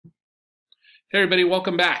Hey everybody,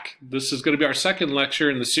 welcome back. This is going to be our second lecture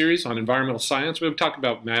in the series on environmental science. We're going to talk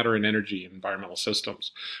about matter and energy in environmental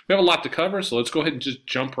systems. We have a lot to cover, so let's go ahead and just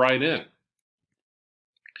jump right in.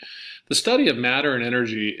 The study of matter and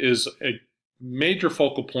energy is a major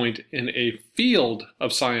focal point in a field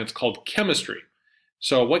of science called chemistry.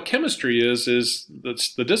 So what chemistry is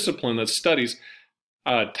that's the discipline that studies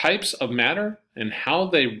types of matter and how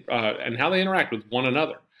they interact with one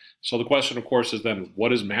another. So the question, of course, is then,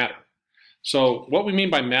 what is matter? So what we mean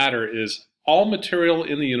by matter is all material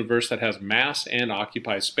in the universe that has mass and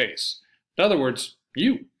occupies space. In other words,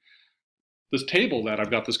 you. This table that I've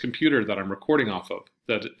got, this computer that I'm recording off of,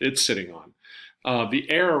 that it's sitting on. The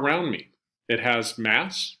air around me, it has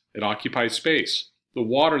mass, it occupies space. The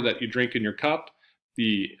water that you drink in your cup,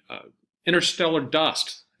 the interstellar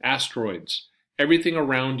dust, asteroids, everything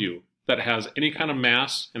around you that has any kind of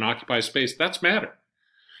mass and occupies space, that's matter.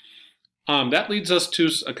 That leads us to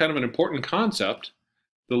a kind of an important concept,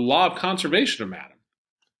 the law of conservation of matter.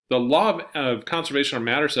 The law of conservation of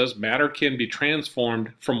matter says matter can be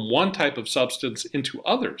transformed from one type of substance into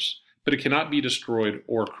others, but it cannot be destroyed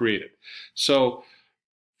or created. So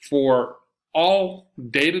for all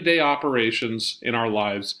day-to-day operations in our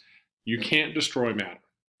lives, you can't destroy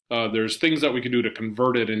matter. There's things that we can do to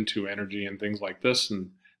convert it into energy and things like this,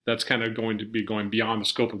 and that's kind of going to be going beyond the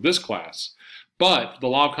scope of this class. But the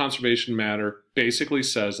law of conservation of matter basically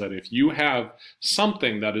says that if you have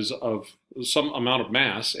something that is of some amount of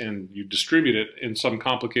mass and you distribute it in some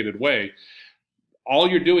complicated way, all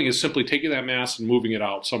you're doing is simply taking that mass and moving it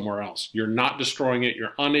out somewhere else. You're not destroying it.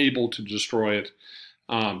 You're unable to destroy it,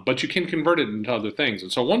 but you can convert it into other things.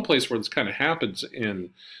 And so one place where this kind of happens in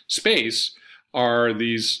space are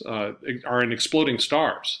in exploding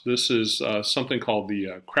stars. This is something called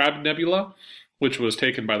the Crab Nebula, which was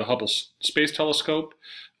taken by the Hubble Space Telescope.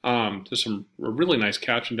 There's a really nice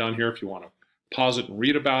caption down here if you want to pause it and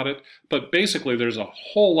read about it. But basically, there's a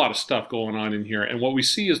whole lot of stuff going on in here. And what we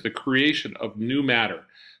see is the creation of new matter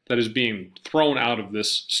that is being thrown out of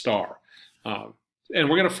this star. And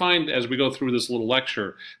we're going to find, as we go through this little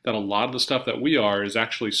lecture, that a lot of the stuff that we are is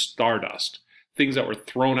actually stardust, things that were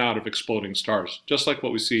thrown out of exploding stars, just like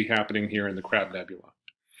what we see happening here in the Crab Nebula.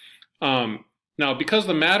 Now, because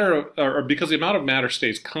the amount of matter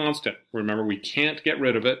stays constant, remember we can't get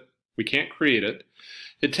rid of it, we can't create it.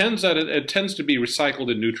 It tends to be recycled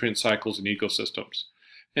in nutrient cycles and ecosystems,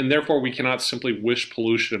 and therefore we cannot simply wish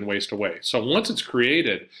pollution and waste away. So once it's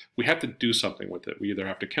created, we have to do something with it. We either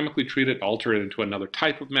have to chemically treat it, alter it into another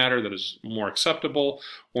type of matter that is more acceptable,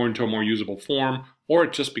 or into a more usable form, or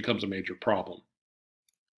it just becomes a major problem.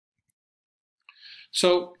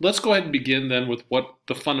 So let's go ahead and begin then with what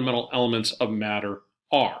the fundamental elements of matter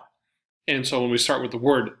are. And so when we start with the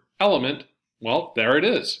word element, well, there it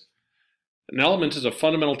is. An element is a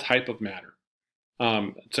fundamental type of matter.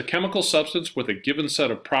 It's a chemical substance with a given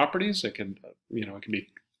set of properties. It can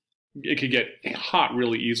get hot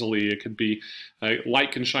really easily. It could be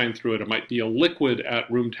light can shine through it. It might be a liquid at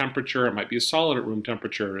room temperature. It might be a solid at room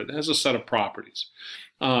temperature. It has a set of properties.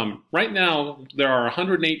 Right now, there are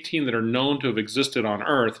 118 that are known to have existed on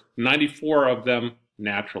Earth, 94 of them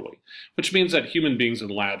naturally, which means that human beings in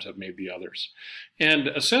labs have made the others. And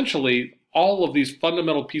essentially, all of these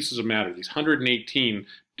fundamental pieces of matter, these 118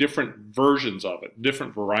 different versions of it,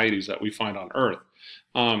 different varieties that we find on Earth,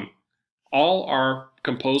 all are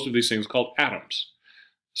composed of these things called atoms.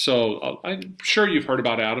 So I'm sure you've heard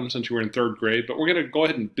about atoms since you were in third grade, but we're going to go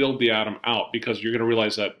ahead and build the atom out because you're going to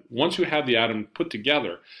realize that once you have the atom put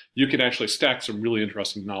together, you can actually stack some really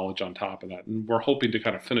interesting knowledge on top of that. And we're hoping to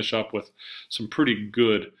kind of finish up with some pretty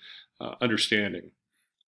good understanding.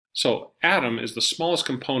 So atom is the smallest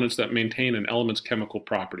components that maintain an element's chemical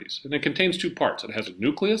properties. And it contains two parts. It has a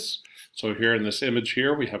nucleus. So here in this image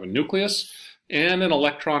here, we have a nucleus and an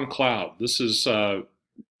electron cloud. This is a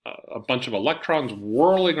bunch of electrons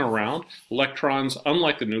whirling around. Electrons,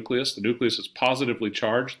 unlike the nucleus is positively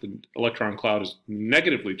charged. The electron cloud is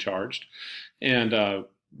negatively charged. And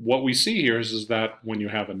what we see here is that when you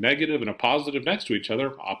have a negative and a positive next to each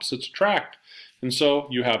other, opposites attract. And so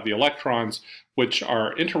you have the electrons, which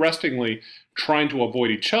are interestingly trying to avoid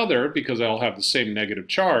each other because they all have the same negative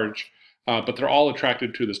charge, but they're all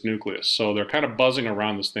attracted to this nucleus. So they're kind of buzzing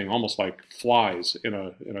around this thing almost like flies in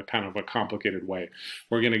a kind of a complicated way.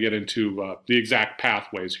 We're going to get into the exact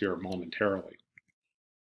pathways here momentarily.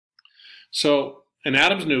 So an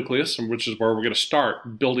atom's nucleus, which is where we're going to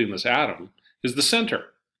start building this atom, is the center,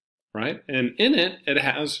 right? And in it, it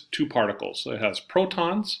has two particles. It has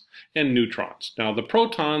protons and neutrons. Now, the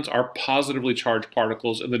protons are positively charged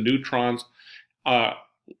particles, and the neutrons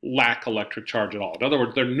lack electric charge at all. In other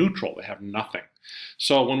words, they're neutral. They have nothing.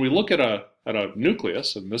 So when we look at a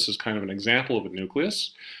nucleus, and this is kind of an example of a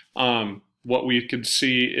nucleus, what we could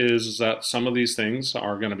see is that some of these things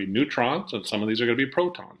are going to be neutrons and some of these are going to be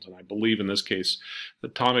protons. And I believe in this case, the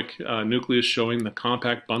atomic nucleus showing the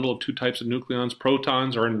compact bundle of two types of nucleons.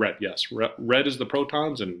 Protons are in red. Yes, red is the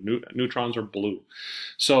protons and neutrons are blue.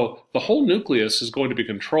 So the whole nucleus is going to be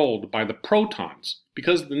controlled by the protons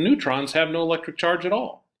because the neutrons have no electric charge at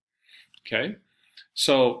all. Okay,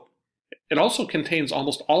 so it also contains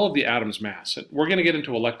almost all of the atom's mass. We're going to get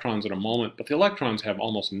into electrons in a moment, but the electrons have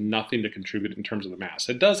almost nothing to contribute in terms of the mass.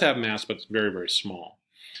 It does have mass, but it's very, very small.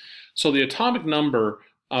 So the atomic number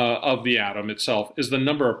of the atom itself is the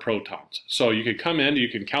number of protons. So you can come in, you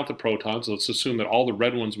can count the protons. Let's assume that all the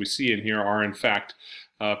red ones we see in here are in fact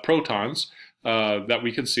protons that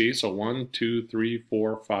we can see. So 1, 2, 3,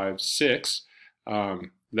 4, 5, 6.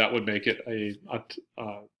 That would make it a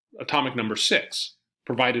atomic number 6.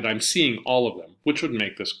 Provided I'm seeing all of them, which would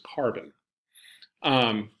make this carbon.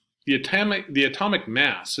 The atomic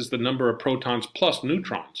mass is the number of protons plus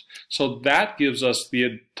neutrons. So that gives us the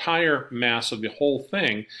entire mass of the whole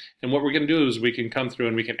thing. And what we're going to do is we can come through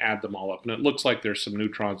and we can add them all up. And it looks like there's some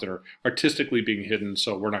neutrons that are artistically being hidden,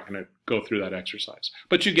 so we're not going to go through that exercise.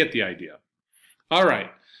 But you get the idea. All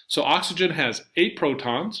right, so oxygen has 8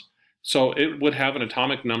 protons, so it would have an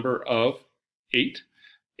atomic number of 8.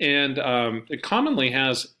 And it commonly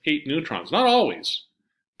has 8 neutrons. Not always,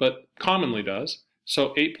 but commonly does.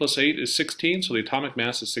 So 8 plus 8 is 16, so the atomic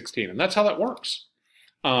mass is 16. And that's how that works.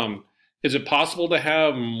 Is it possible to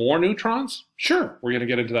have more neutrons? Sure, we're going to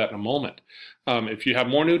get into that in a moment. If you have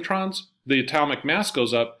more neutrons, the atomic mass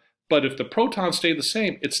goes up. But if the protons stay the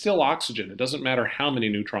same, it's still oxygen. It doesn't matter how many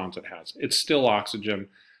neutrons it has. It's still oxygen.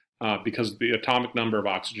 Because the atomic number of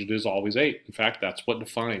oxygen is always 8. In fact, that's what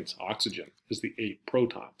defines oxygen, is the 8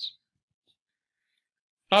 protons.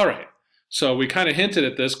 All right, so we kind of hinted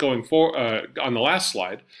at this going on the last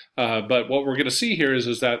slide, but what we're going to see here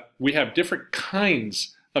is that we have different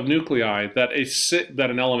kinds of nuclei that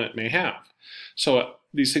an element may have. So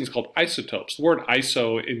these things called isotopes. The word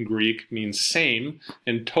iso in Greek means same,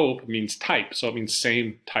 and tope means type. So it means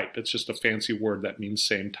same type. It's just a fancy word that means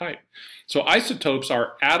same type. So isotopes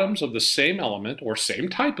are atoms of the same element or same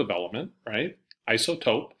type of element, right?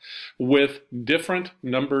 Isotope, with different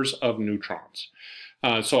numbers of neutrons.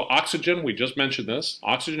 So oxygen, we just mentioned this.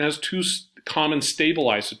 Oxygen has 2 common stable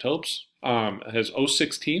isotopes. It has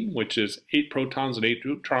O16, which is 8 protons and 8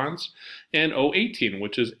 neutrons, and O18,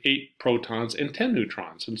 which is 8 protons and 10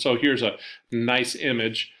 neutrons. And so here's a nice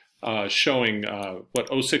image showing what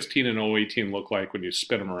O16 and O18 look like when you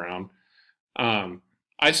spin them around.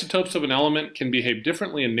 Isotopes of an element can behave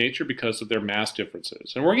differently in nature because of their mass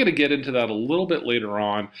differences. And we're going to get into that a little bit later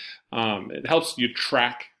on. It helps you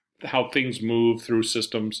track how things move through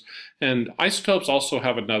systems. And isotopes also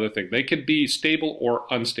have another thing. They can be stable or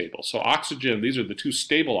unstable. So oxygen, these are the 2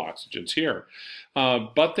 stable oxygens here,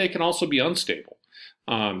 but they can also be unstable.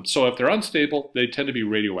 So if they're unstable, they tend to be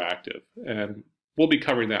radioactive. And we'll be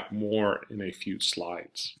covering that more in a few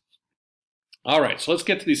slides. All right, so let's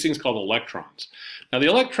get to these things called electrons. Now the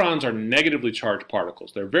electrons are negatively charged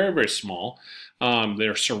particles. They're very, very small.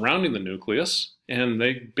 They're surrounding the nucleus. And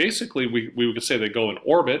they basically, we could say they go in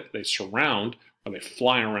orbit, they surround, or they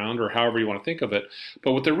fly around, or however you want to think of it.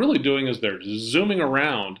 But what they're really doing is they're zooming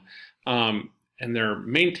around and they're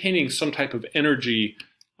maintaining some type of energy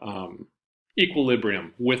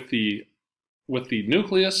equilibrium with the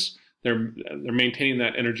nucleus. They're maintaining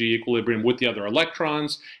that energy equilibrium with the other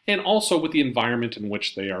electrons and also with the environment in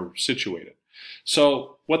which they are situated.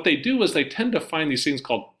 So what they do is they tend to find these things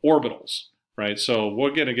called orbitals. Right, so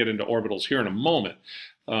we're going to get into orbitals here in a moment,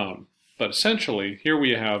 but essentially here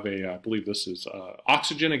we have I believe this is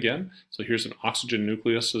oxygen again. So here's an oxygen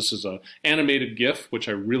nucleus. This is an animated GIF, which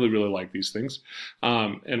I really, really like these things.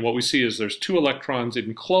 And what we see is there's 2 electrons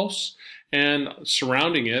in close, and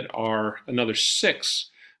surrounding it are another 6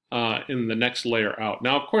 in the next layer out.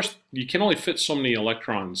 Now, of course, you can only fit so many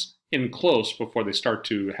electrons in close before they start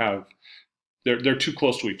to have they're too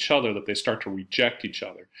close to each other that they start to reject each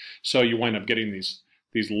other. So you wind up getting these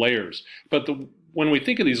layers. But when we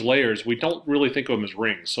think of these layers, we don't really think of them as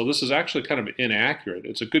rings. So this is actually kind of inaccurate.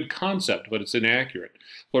 It's a good concept, but it's inaccurate.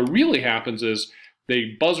 What really happens is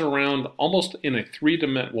they buzz around almost in a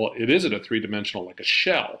 3-dimensional, well, it is in a 3-dimensional, like a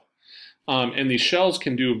shell. And these shells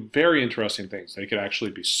can do very interesting things. They could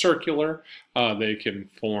actually be circular. They can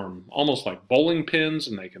form almost like bowling pins,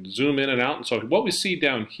 and they can zoom in and out. And so what we see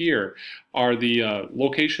down here are the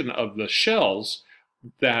location of the shells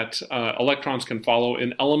that electrons can follow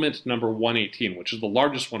in element number 118, which is the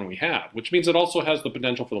largest one we have, which means it also has the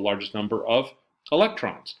potential for the largest number of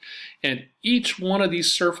electrons. And each one of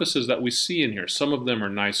these surfaces that we see in here, some of them are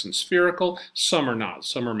nice and spherical, some are not.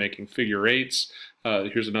 Some are making figure eights.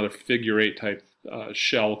 Here's another figure eight type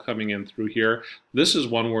shell coming in through here. This is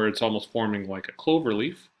one where it's almost forming like a clover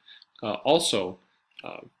leaf.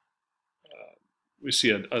 We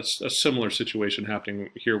see a similar situation happening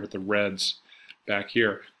here with the reds back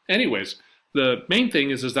here. Anyways, the main thing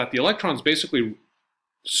is that the electrons basically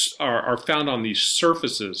are found on these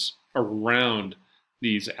surfaces around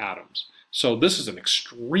these atoms. So this is an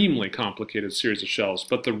extremely complicated series of shells,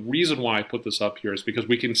 but the reason why I put this up here is because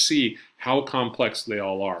we can see how complex they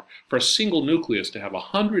all are. For a single nucleus to have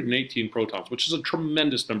 118 protons, which is a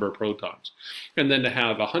tremendous number of protons, and then to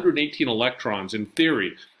have 118 electrons, in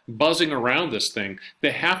theory, buzzing around this thing,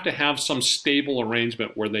 they have to have some stable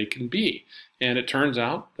arrangement where they can be. And it turns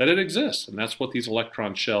out that it exists, and that's what these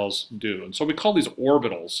electron shells do. And so we call these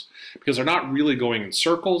orbitals because they're not really going in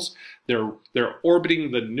circles. They're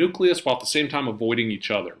orbiting the nucleus while at the same time avoiding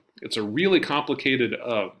each other. It's a really complicated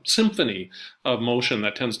symphony of motion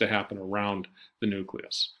that tends to happen around the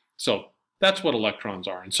nucleus. So that's what electrons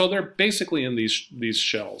are. And so they're basically in these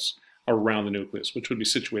shells around the nucleus, which would be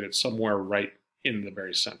situated somewhere right in the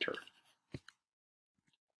very center.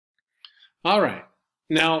 All right.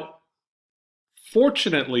 Now,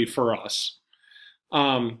 fortunately for us,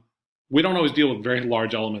 we don't always deal with very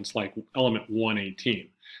large elements like element 118.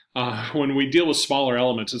 When we deal with smaller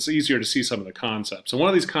elements, it's easier to see some of the concepts. And one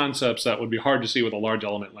of these concepts that would be hard to see with a large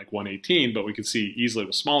element like 118, but we can see easily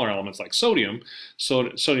with smaller elements like sodium,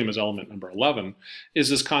 sodium is element number 11, is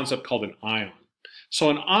this concept called an ion. So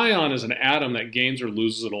an ion is an atom that gains or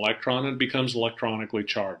loses an electron and becomes electronically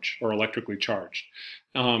charged or electrically charged.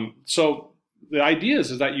 So the idea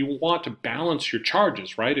is that you want to balance your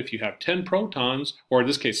charges, right? If you have 10 protons, or in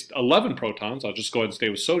this case 11 protons, I'll just go ahead and stay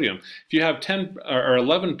with sodium. If you have 10 or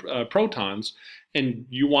 11 protons and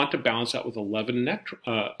you want to balance that with 11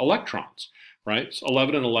 electrons, right? So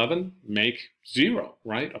 11 and 11 make 0,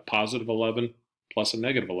 right? A positive 11 plus a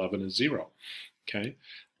negative 11 is 0, okay?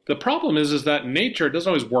 The problem is that nature doesn't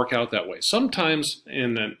always work out that way. Sometimes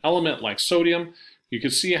in an element like sodium, you can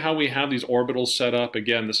see how we have these orbitals set up.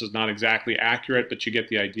 Again, this is not exactly accurate, but you get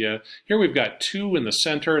the idea. Here we've got 2 in the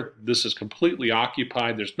center. This is completely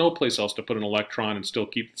occupied. There's no place else to put an electron and still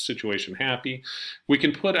keep the situation happy. We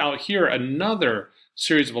can put out here another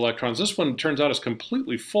series of electrons. This one turns out is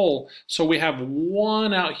completely full, so we have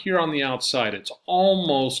 1 out here on the outside. It's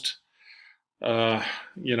almost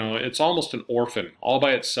it's almost an orphan all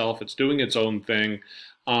by itself. It's doing its own thing.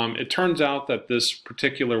 It turns out that this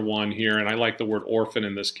particular one here, and I like the word orphan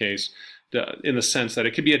in this case, in the sense that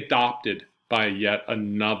it could be adopted by yet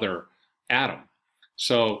another atom.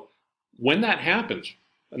 So when that happens,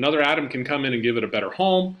 another atom can come in and give it a better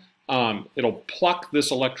home. It'll pluck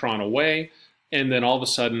this electron away, and then all of a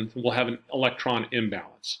sudden we'll have an electron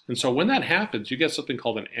imbalance. And so when that happens, you get something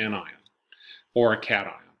called an anion or a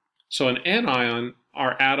cation. So an anion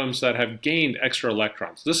are atoms that have gained extra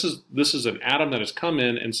electrons. This is an atom that has come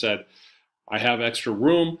in and said, I have extra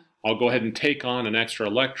room, I'll go ahead and take on an extra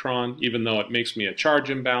electron, even though it makes me a charge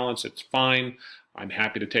imbalance, it's fine, I'm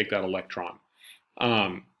happy to take that electron.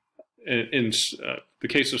 In the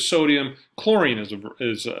case of sodium, chlorine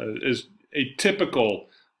is a typical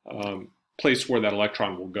place where that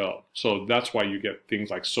electron will go. So that's why you get things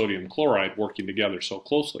like sodium chloride working together so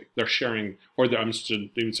closely. They're sharing, or I would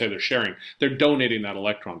even say they're sharing, they're donating that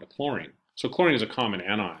electron to chlorine. So chlorine is a common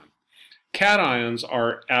anion. Cations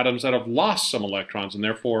are atoms that have lost some electrons and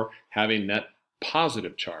therefore have a net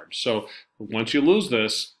positive charge. So once you lose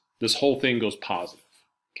this, this whole thing goes positive,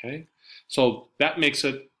 okay? So that makes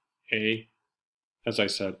it as I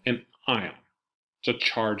said, an ion. It's a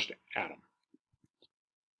charged atom.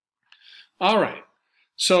 All right,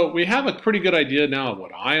 so we have a pretty good idea now of what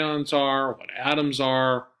ions are, what atoms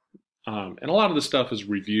are, and a lot of the stuff is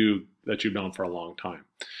reviewed that you've known for a long time.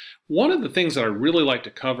 One of the things that I really like to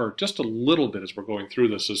cover just a little bit as we're going through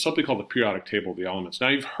this is something called the periodic table of the elements. Now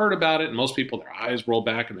you've heard about it, and most people, their eyes roll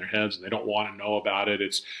back in their heads and they don't want to know about it.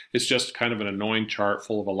 It's just kind of an annoying chart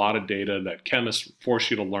full of a lot of data that chemists force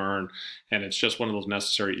you to learn, and it's just one of those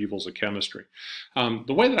necessary evils of chemistry.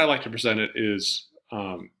 The way that I like to present it is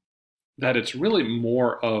that it's really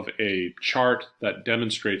more of a chart that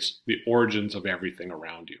demonstrates the origins of everything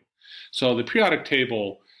around you. So the periodic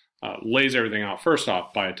table lays everything out first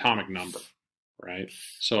off by atomic number, right?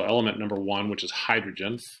 So element number 1, which is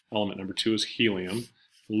hydrogen, element number 2 is helium,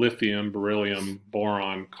 lithium, beryllium,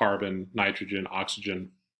 boron, carbon, nitrogen,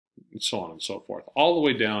 oxygen, and so on and so forth, all the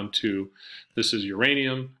way down to this is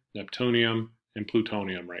uranium, neptunium, and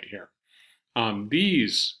plutonium right here.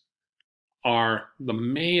 These are the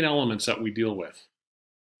main elements that we deal with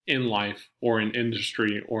in life or in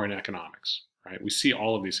industry or in economics, right? We see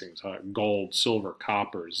all of these things, gold, silver,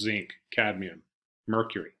 copper, zinc, cadmium,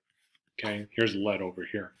 mercury, okay? Here's lead over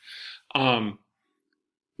here.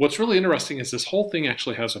 What's really interesting is this whole thing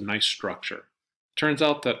actually has a nice structure. Turns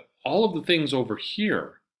out that all of the things over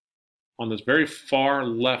here on this very far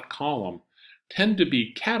left column tend to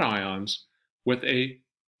be cations with a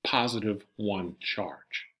positive 1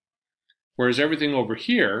 charge. Whereas everything over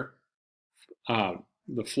here,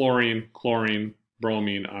 the fluorine, chlorine,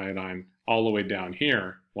 bromine, iodine, all the way down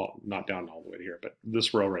here, well, not down all the way here, but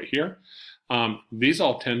this row right here, these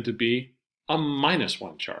all tend to be a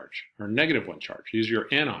 -1 charge or -1 charge. These are your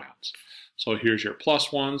anions. So here's your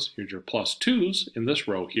 +1s, here's your +2s in this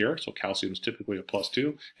row here. So calcium is typically a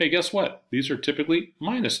 +2. Hey, guess what? These are typically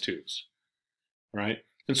 -2s, right?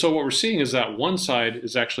 And so what we're seeing is that one side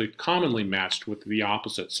is actually commonly matched with the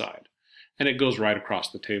opposite side. And it goes right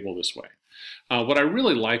across the table this way. What I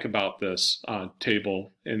really like about this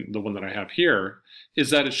table, and the one that I have here, is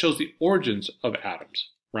that it shows the origins of atoms,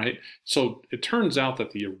 right? So it turns out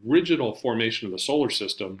that the original formation of the solar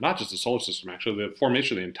system, not just the solar system actually, the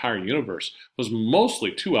formation of the entire universe was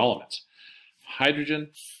mostly 2 elements,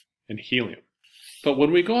 hydrogen and helium. But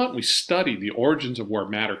when we go out and we study the origins of where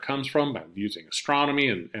matter comes from by using astronomy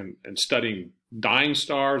and studying dying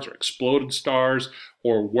stars or exploded stars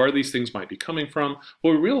or where these things might be coming from,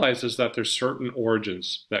 what we realize is that there's certain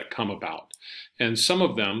origins that come about. And some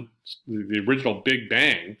of them, the original Big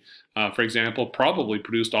Bang, for example, probably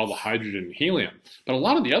produced all the hydrogen and helium. But a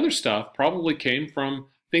lot of the other stuff probably came from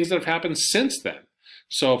things that have happened since then.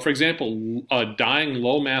 So, for example, dying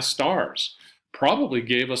low-mass stars probably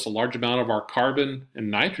gave us a large amount of our carbon and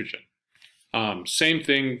nitrogen. Same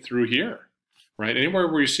thing through here, right? Anywhere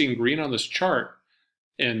where you're seeing green on this chart,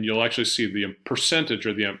 and you'll actually see the percentage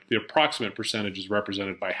or the approximate percentage is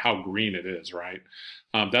represented by how green it is, right?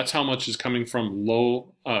 That's how much is coming from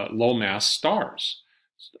low mass stars.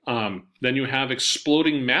 Then you have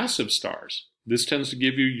exploding massive stars. This tends to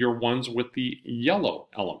give you your ones with the yellow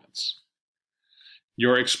elements.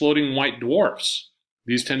 Your exploding white dwarfs,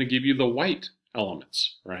 these tend to give you the white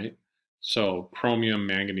elements, right? So chromium,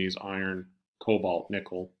 manganese, iron, cobalt,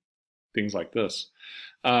 nickel, things like this.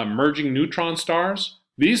 Merging neutron stars,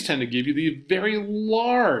 these tend to give you the very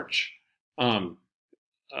large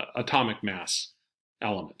atomic mass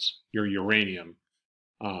elements, your uranium,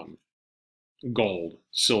 gold,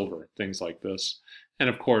 silver, things like this. And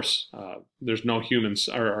of course, there's no humans,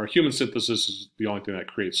 or human synthesis is the only thing that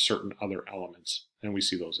creates certain other elements. And we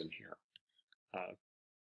see those in here,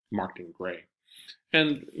 marked in gray.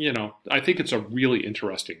 And, you know, I think it's a really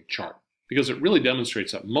interesting chart because it really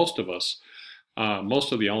demonstrates that most of us,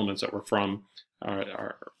 most of the elements that we're from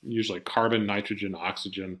are usually carbon, nitrogen,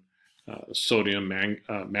 oxygen, sodium,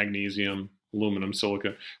 magnesium, aluminum,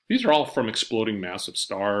 silica. These are all from exploding massive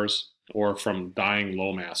stars or from dying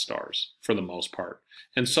low mass stars for the most part,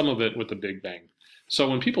 and some of it with the Big Bang. So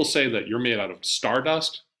when people say that you're made out of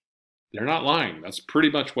stardust, they're not lying. That's pretty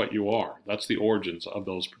much what you are. That's the origins of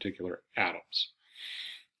those particular atoms.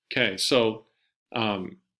 Okay, so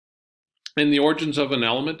and the origins of an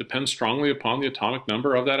element depend strongly upon the atomic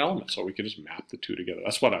number of that element. So we can just map the two together.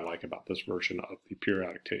 That's what I like about this version of the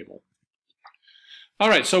periodic table. All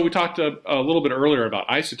right, so we talked a little bit earlier about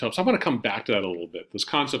isotopes. I want to come back to that a little bit, this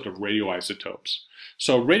concept of radioisotopes.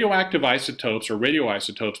 So radioactive isotopes or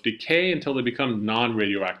radioisotopes decay until they become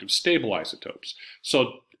non-radioactive stable isotopes.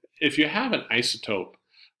 So if you have an isotope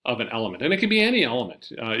of an element, and it can be any element,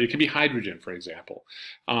 it can be hydrogen, for example.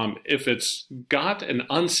 If it's got an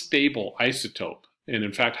unstable isotope, and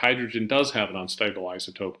in fact hydrogen does have an unstable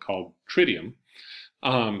isotope called tritium,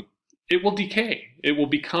 it will decay. It will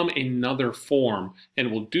become another form, and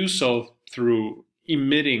it will do so through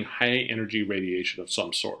emitting high energy radiation of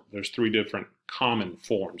some sort. There's 3 different common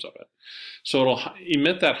forms of it. So it'll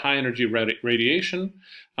emit that high energy radiation.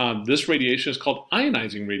 This radiation is called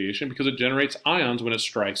ionizing radiation because it generates ions when it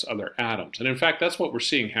strikes other atoms. And in fact, that's what we're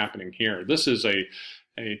seeing happening here. This is a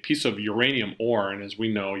piece of uranium ore, and as we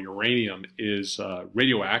know, uranium is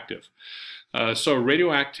radioactive. So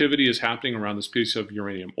radioactivity is happening around this piece of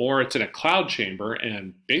uranium ore. It's in a cloud chamber,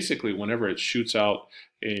 and basically whenever it shoots out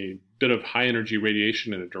a bit of high energy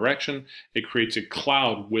radiation in a direction, it creates a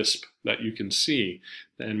cloud wisp that you can see,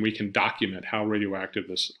 and we can document how radioactive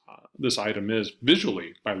this item is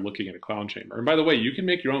visually by looking at a cloud chamber. And by the way, you can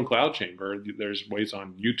make your own cloud chamber. There's ways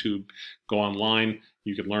on YouTube. Go online.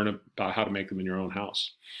 You can learn about how to make them in your own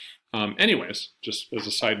house. Anyways, just as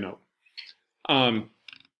a side note.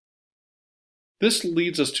 This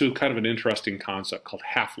leads us to kind of an interesting concept called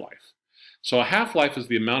half-life. So a half-life is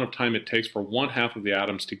the amount of time it takes for one half of the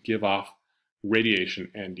atoms to give off radiation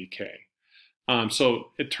and decay. So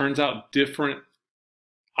it turns out different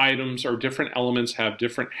items or different elements have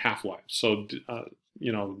different half-lives. So,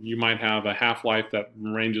 you might have a half-life that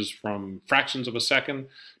ranges from fractions of a second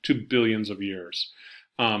to billions of years.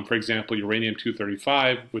 For example,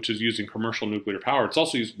 uranium-235, which is used in commercial nuclear power, it's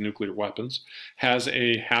also used in nuclear weapons, has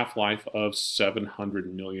a half-life of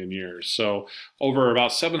 700 million years. So over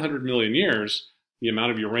about 700 million years, the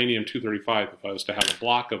amount of uranium-235, if I was to have a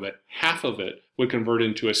block of it, half of it would convert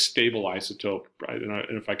into a stable isotope, right?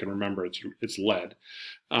 And if I can remember, it's lead.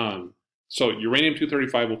 So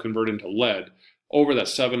uranium-235 will convert into lead over that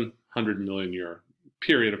 700 million year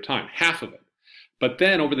period of time, half of it. But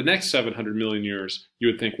then over the next 700 million years, you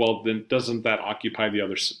would think, well, then doesn't that occupy the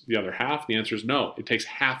other half? The answer is no. It takes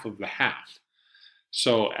half of the half.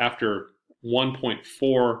 So after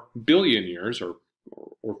 1.4 billion years, or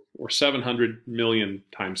 700 million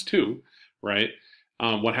times 2, right?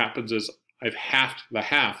 What happens is I've halved the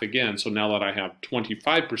half again. So now that I have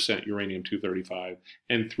 25% uranium-235,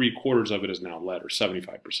 and 3/4 of it is now lead, or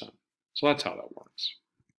 75%. So that's how that works.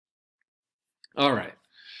 All right.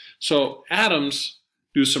 So atoms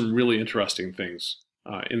do some really interesting things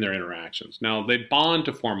in their interactions. Now, they bond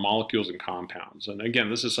to form molecules and compounds. And again,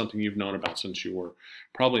 this is something you've known about since you were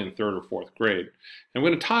probably in 3rd or 4th grade. And we're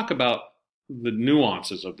going to talk about the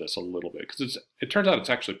nuances of this a little bit, because it turns out it's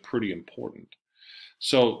actually pretty important.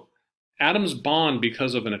 So atoms bond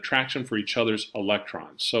because of an attraction for each other's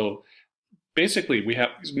electrons. So basically, we have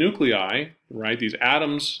these nuclei, right? These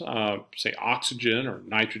atoms, say oxygen or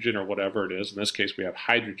nitrogen or whatever it is. In this case, we have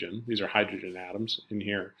hydrogen. These are hydrogen atoms in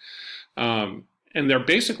here. And they're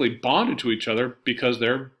basically bonded to each other because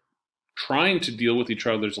they're trying to deal with each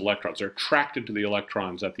other's electrons. They're attracted to the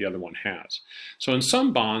electrons that the other one has. So in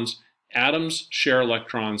some bonds, atoms share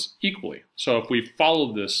electrons equally. So if we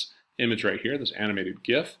follow this image right here, this animated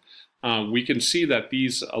GIF, we can see that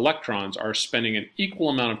these electrons are spending an equal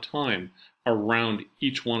amount of time around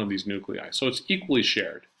each one of these nuclei. So it's equally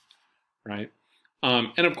shared, right?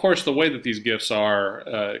 And of course, the way that these GIFs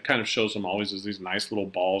are kind of shows them always as these nice little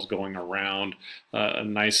balls going around a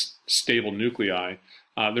nice stable nuclei.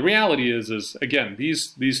 The reality is again,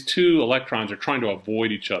 these two electrons are trying to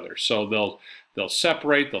avoid each other. So they'll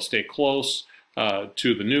separate, they'll stay close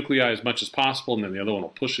to the nuclei as much as possible, and then the other one will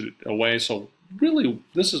push it away. So really,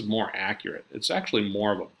 this is more accurate. It's actually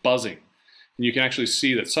more of a buzzing. And you can actually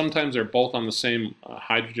see that sometimes they're both on the same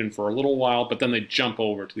hydrogen for a little while, but then they jump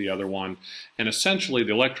over to the other one. And essentially,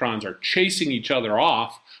 the electrons are chasing each other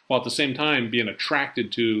off, while at the same time being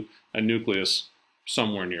attracted to a nucleus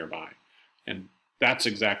somewhere nearby. And that's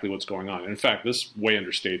exactly what's going on. In fact, this way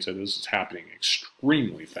understates it. This is happening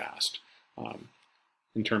extremely fast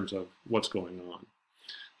in terms of what's going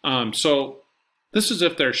on. So this is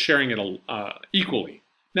if they're sharing it equally.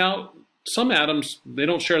 Now, some atoms, they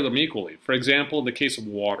don't share them equally. For example, in the case of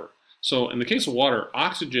water. So in the case of water,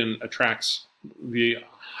 oxygen attracts the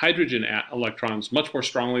hydrogen electrons much more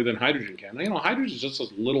strongly than hydrogen can. Now, hydrogen is just a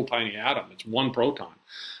little tiny atom. It's 1 proton.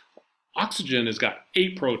 Oxygen has got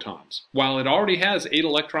 8 protons. While it already has 8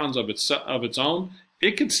 electrons of its own,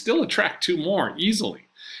 it can still attract 2 more easily.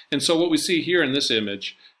 And so what we see here in this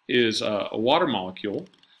image is a water molecule.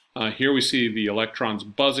 Here we see the electrons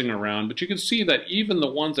buzzing around, but you can see that even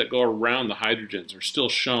the ones that go around the hydrogens are still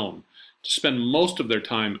shown to spend most of their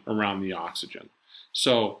time around the oxygen.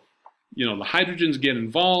 So, the hydrogens get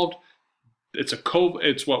involved. It's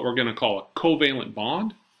what we're going to call a covalent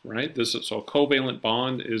bond, right? So a covalent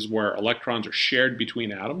bond is where electrons are shared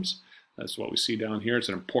between atoms. That's what we see down here. It's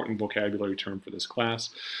an important vocabulary term for this class.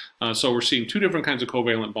 So we're seeing 2 different kinds of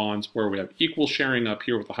covalent bonds where we have equal sharing up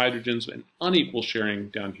here with the hydrogens and unequal sharing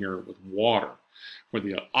down here with water, where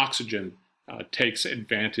the oxygen takes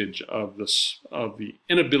advantage of the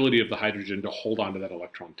inability of the hydrogen to hold onto that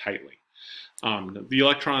electron tightly. The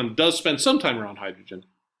electron does spend some time around hydrogen,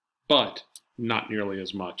 but not nearly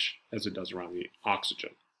as much as it does around the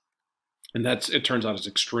oxygen. And it turns out, is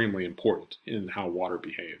extremely important in how water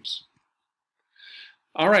behaves.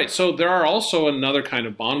 All right, so there are also another kind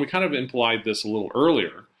of bond. We kind of implied this a little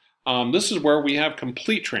earlier. This is where we have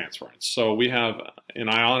complete transference. So we have, in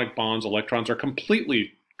ionic bonds, electrons are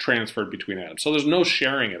completely transferred between atoms. So there's no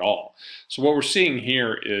sharing at all. So what we're seeing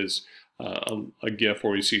here is a GIF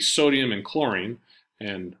where we see sodium and chlorine,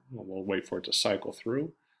 and we'll wait for it to cycle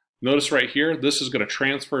through. Notice right here, this is going to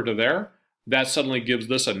transfer to there. That suddenly gives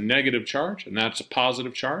this a negative charge, and that's a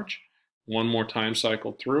positive charge. One more time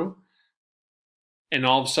cycled through. And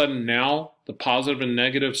all of a sudden now, the positive and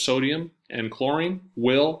negative sodium and chlorine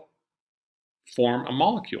will form a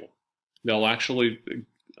molecule. They'll actually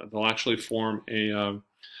they'll actually form an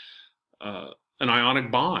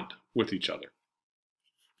ionic bond with each other.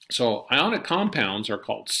 So ionic compounds are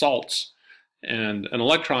called salts, and an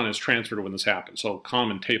electron is transferred when this happens. So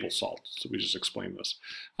common table salt. So we just explained this.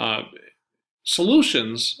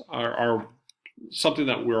 Solutions are something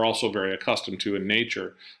that we're also very accustomed to in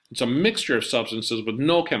nature. It's a mixture of substances with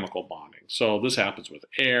no chemical bonding. So this happens with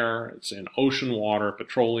air, it's in ocean water,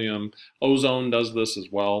 petroleum, ozone does this as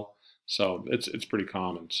well. So it's pretty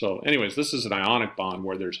common. So anyways, this is an ionic bond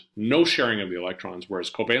where there's no sharing of the electrons, whereas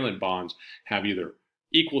covalent bonds have either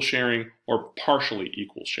equal sharing or partially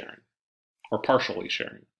equal sharing, or partially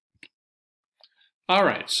sharing. All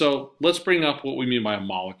right, so let's bring up what we mean by a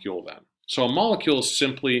molecule then. So a molecule is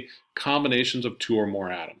simply combinations of two or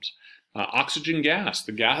more atoms. Oxygen gas,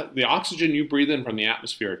 the oxygen you breathe in from the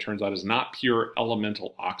atmosphere, it turns out, is not pure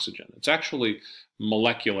elemental oxygen. It's actually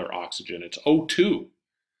molecular oxygen. It's O2,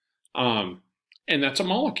 and that's a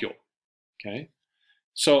molecule, okay?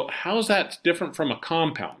 So how is that different from a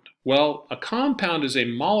compound? Well, a compound is a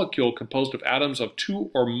molecule composed of atoms of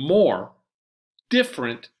two or more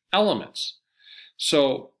different elements.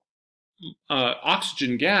 So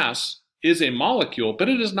oxygen gas is a molecule, but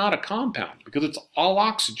it is not a compound because it's all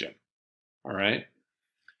oxygen, all right?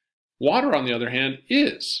 Water, on the other hand,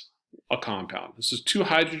 is a compound. This is two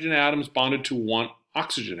hydrogen atoms bonded to one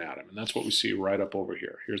oxygen atom, and that's what we see right up over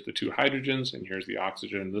here. Here's the two hydrogens, and here's the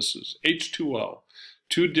oxygen. This is H2O.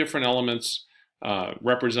 Two different elements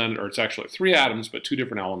represented, or it's actually three atoms, but two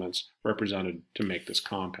different elements represented to make this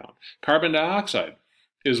compound. Carbon dioxide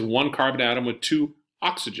is one carbon atom with two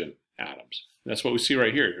oxygen atoms. That's what we see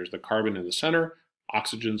right here. Here's the carbon in the center,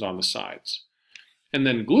 oxygens on the sides. And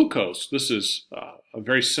then glucose, this is a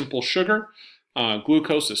very simple sugar.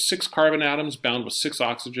 Glucose is 6 carbon atoms bound with 6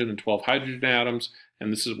 oxygen and 12 hydrogen atoms,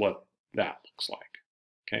 and this is what that looks like.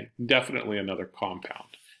 Okay, definitely another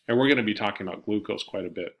compound. And we're going to be talking about glucose quite a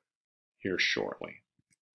bit here shortly.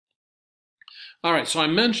 All right, so I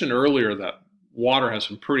mentioned earlier that water has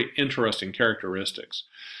some pretty interesting characteristics.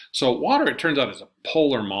 So water, it turns out, is a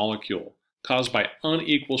polar molecule caused by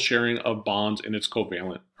unequal sharing of bonds in its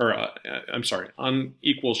covalent,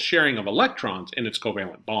 unequal sharing of electrons in its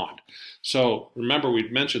covalent bond. So remember,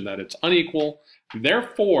 we've mentioned that it's unequal.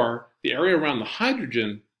 Therefore, the area around the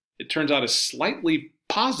hydrogen, it turns out, is slightly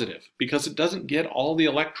positive because it doesn't get all the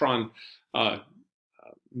electron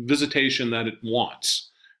visitation that it wants,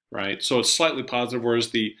 right? So it's slightly positive, whereas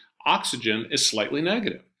the oxygen is slightly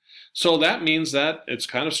negative. So that means that it's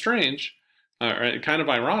kind of strange, kind of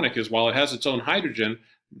ironic, is while it has its own hydrogen,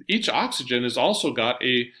 each oxygen has also got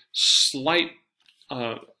a slight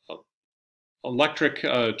electric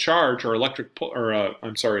charge, or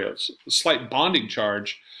a slight bonding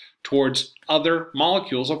charge towards other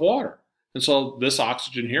molecules of water. And so this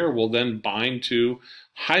oxygen here will then bind to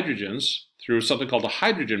hydrogens through something called a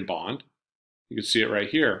hydrogen bond. You can see it right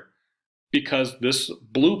here, because this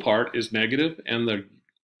blue part is negative and the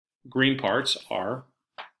green parts are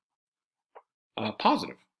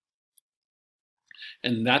positive.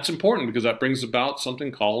 And that's important because that brings about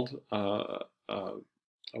something called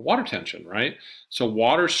water tension, right? So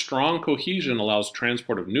water's strong cohesion allows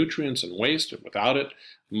transport of nutrients and waste, and without it,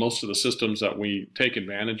 most of the systems that we take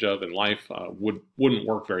advantage of in life wouldn't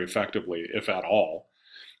work very effectively, if at all.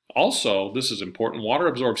 Also, this is important, water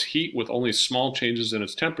absorbs heat with only small changes in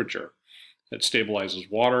its temperature. It stabilizes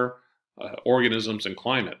water, organisms, and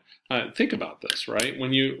climate. Think about this, right?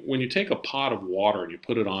 When you take a pot of water and you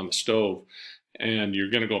put it on the stove, and you're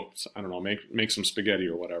going to go, I don't know, make some spaghetti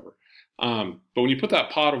or whatever. But when you put that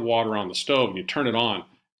pot of water on the stove and you turn it on,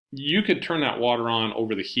 you could turn that water on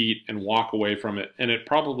over the heat and walk away from it, and it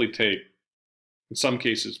probably take, in some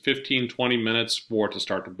cases, 15, 20 minutes for it to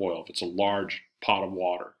start to boil if it's a large pot of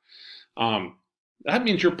water. That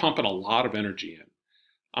means you're pumping a lot of energy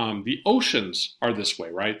in. The oceans are this way,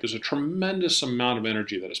 right? There's a tremendous amount of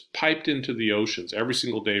energy that is piped into the oceans every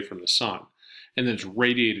single day from the sun, and then it's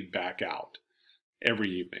radiated back out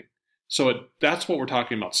every evening. So that's what we're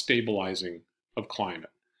talking about, stabilizing of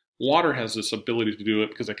climate. Water has this ability to do it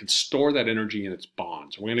because it can store that energy in its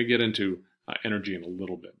bonds. We're going to get into energy in a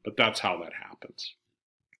little bit, but that's how that happens.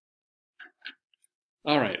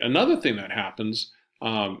 All right, another thing that happens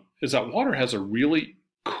is that water has a really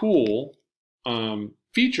cool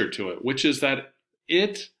feature to it, which is that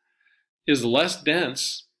it is less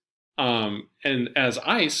dense and as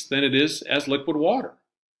ice than it is as liquid water.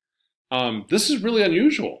 This is really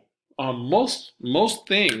unusual. Most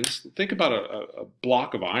things, think about a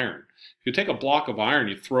block of iron. If you take a block of iron,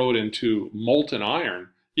 you throw it into molten iron,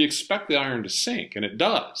 you expect the iron to sink, and it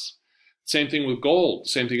does. Same thing with gold.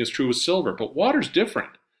 Same thing is true with silver. But water's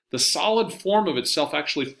different. the solid form of itself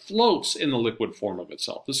actually floats in the liquid form of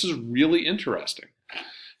itself. This is really interesting.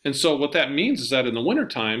 And so what that means is that in the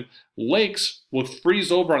wintertime, lakes will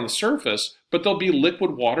freeze over on the surface, but there'll be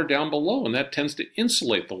liquid water down below, and that tends to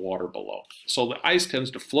insulate the water below. So the ice tends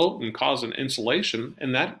to float and cause an insulation,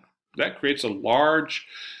 and that creates a large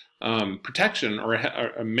protection, or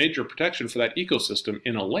a major protection for that ecosystem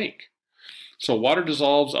in a lake. So water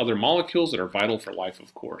dissolves other molecules that are vital for life,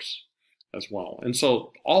 of course, as well. And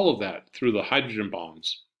so all of that through the hydrogen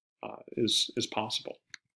bonds is possible.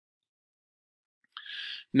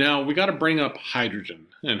 Now we got to bring up hydrogen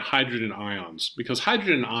and hydrogen ions, because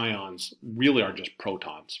hydrogen ions really are just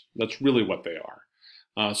protons. That's really what they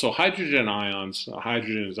are. So hydrogen ions,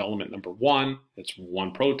 hydrogen is element number 1. It's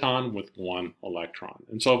 1 proton with 1 electron.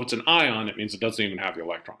 And so if it's an ion, it means it doesn't even have the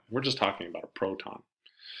electron. We're just talking about a proton.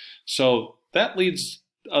 So that leads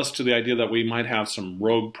us to the idea that we might have some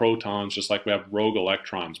rogue protons, just like we have rogue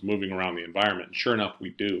electrons moving around the environment. And sure enough, we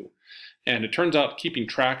do. And it turns out keeping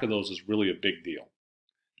track of those is really a big deal.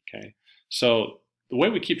 Okay, so the way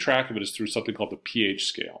we keep track of it is through something called the pH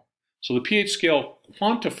scale. So the pH scale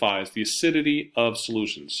quantifies the acidity of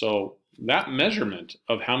solutions. So that measurement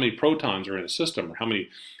of how many protons are in a system, or how many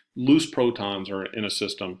loose protons are in a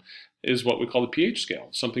system, is what we call the pH scale.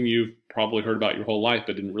 Something you've probably heard about your whole life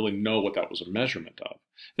but didn't really know what that was a measurement of.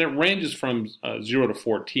 And it ranges from 0 to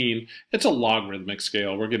 14. It's a logarithmic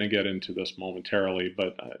scale. We're going to get into this momentarily,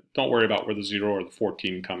 but don't worry about where the 0 or the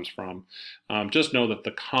 14 comes from. Just know that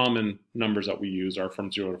the common numbers that we use are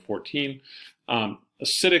from 0 to 14.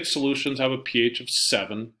 Acidic solutions have a pH of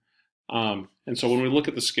 7. And so when we look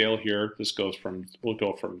at the scale here, this goes from, we'll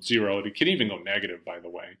go from 0. It can even go negative, by the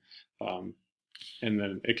way. And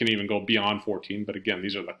then it can even go beyond 14. But again,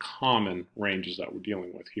 these are the common ranges that we're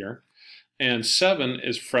dealing with here. And 7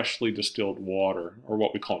 is freshly distilled water, or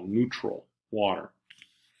what we call neutral water.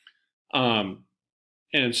 And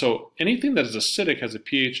so anything that is acidic has a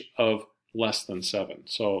pH of less than 7.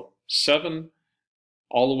 So 7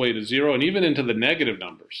 all the way to 0, and even into the negative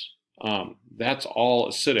numbers. That's all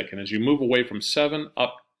acidic. And as you move away from 7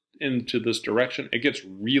 up into this direction, it gets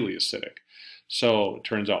really acidic. So it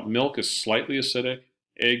turns out milk is slightly acidic.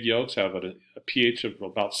 Egg yolks have a pH of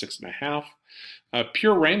about 6.5.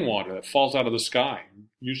 Pure rainwater that falls out of the sky,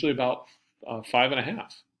 usually about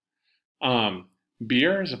 5.5.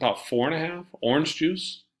 Beer is about 4.5. Orange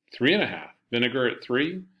juice, 3.5. Vinegar at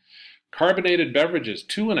 3. Carbonated beverages,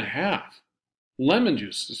 2.5. Lemon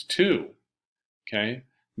juice is 2. Okay.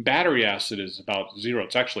 Battery acid is about 0.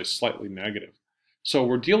 It's actually slightly negative. So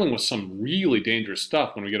we're dealing with some really dangerous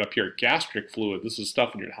stuff when we get up here. Gastric fluid, this is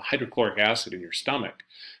stuff in your hydrochloric acid in your stomach.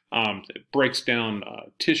 It breaks down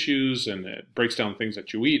tissues, and it breaks down things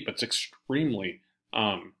that you eat, but it's extremely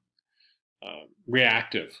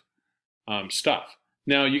reactive stuff.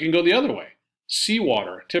 Now you can go the other way.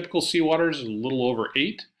 Seawater, typical seawater is a little over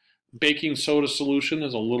 8. Baking soda solution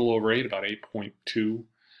is a little over 8, about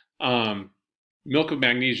 8.2. Milk of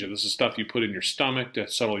magnesia, this is stuff you put in your stomach to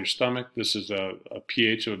settle your stomach. This is a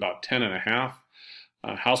pH of about 10.5.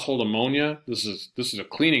 Household ammonia, this is a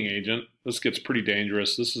cleaning agent. This gets pretty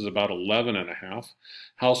dangerous. This is about 11.5.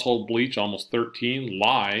 Household bleach, almost 13.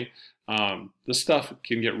 Lye, this stuff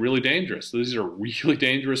can get really dangerous. These are really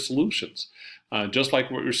dangerous solutions. Just like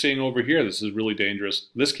what we're seeing over here, this is really dangerous.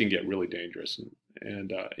 This can get really dangerous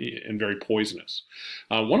and very poisonous.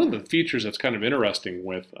 One of the features that's kind of interesting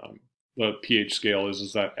with the pH scale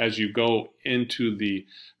is that as you go into the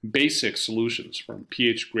basic solutions from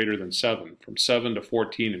pH greater than 7, from 7 to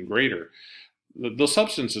 14 and greater, the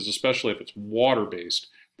substances, especially if it's water-based,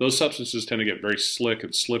 those substances tend to get very slick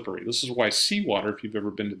and slippery. This is why seawater, if you've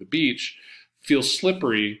ever been to the beach, feels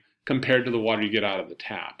slippery compared to the water you get out of the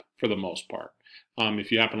tap, for the most part.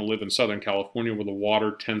 If you happen to live in Southern California, where the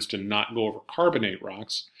water tends to not go over carbonate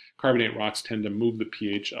rocks tend to move the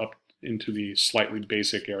pH up into the slightly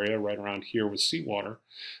basic area right around here with seawater.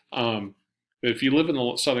 If you live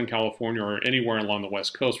in Southern California or anywhere along the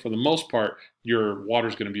West Coast, for the most part, your water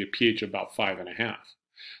is going to be a pH of about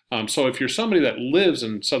 5.5. So if you're somebody that lives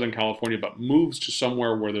in Southern California but moves to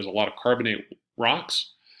somewhere where there's a lot of carbonate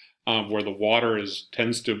rocks, where the water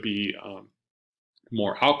tends to be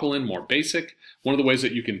more alkaline, more basic, one of the ways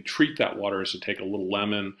that you can treat that water is to take a little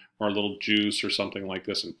lemon or a little juice or something like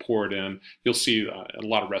this and pour it in. You'll see at a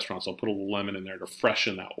lot of restaurants, they'll put a little lemon in there to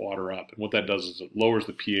freshen that water up. And what that does is it lowers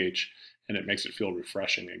the pH and it makes it feel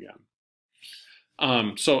refreshing again.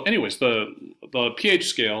 So anyways, the pH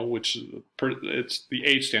scale, which the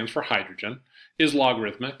H stands for hydrogen, is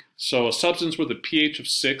logarithmic. So a substance with a pH of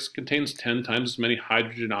 6 contains 10 times as many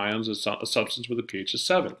hydrogen ions as a substance with a pH of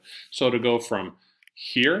 7. So to go from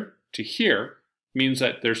here to here, means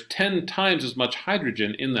that there's 10 times as much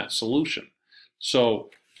hydrogen in that solution. So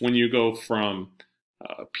when you go from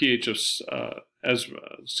pH of, let's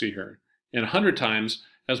see here, and 100 times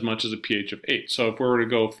as much as a pH of 8. So if we were to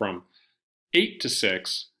go from 8 to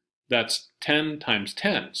 6, that's 10 times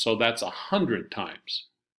 10. So that's 100 times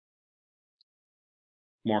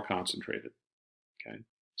more concentrated. Okay,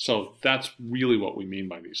 so that's really what we mean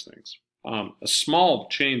by these things. A small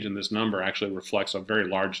change in this number actually reflects a very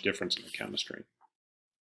large difference in the chemistry.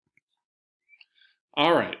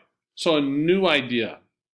 All right, so a new idea.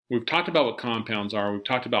 We've talked about what compounds are. We've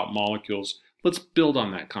talked about molecules. Let's build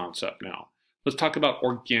on that concept now. Let's talk about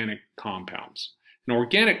organic compounds. And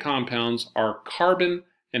organic compounds are carbon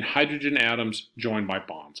and hydrogen atoms joined by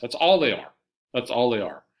bonds. That's all they are. That's all they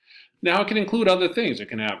are. Now it can include other things. It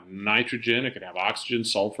can have nitrogen, it can have oxygen,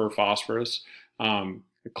 sulfur, phosphorus. A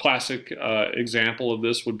classic example of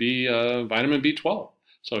this would be vitamin B12.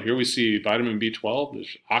 So here we see vitamin B12,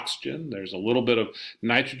 there's oxygen, there's a little bit of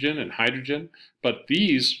nitrogen and hydrogen, but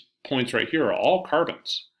these points right here are all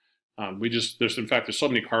carbons. In fact, there's so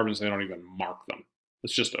many carbons they don't even mark them.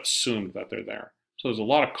 It's just assumed that they're there. So there's a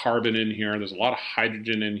lot of carbon in here, there's a lot of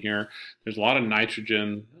hydrogen in here, there's a lot of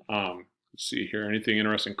nitrogen. Let's see here, anything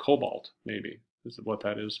interesting? Cobalt, maybe, is what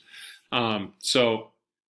that is. So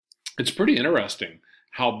it's pretty interesting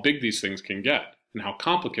how big these things can get and how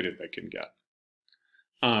complicated they can get.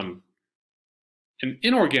 An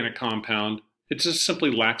inorganic compound, it just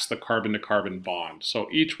simply lacks the carbon-to-carbon bond. So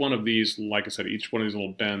each one of these, like I said, each one of these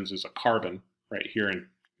little bends is a carbon right here, and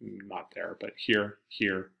not there, but here,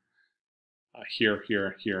 here, here,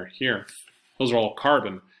 here, here, here. Those are all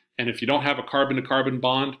carbon. And if you don't have a carbon-to-carbon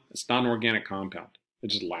bond, it's not an organic compound.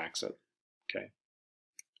 It just lacks it. Okay.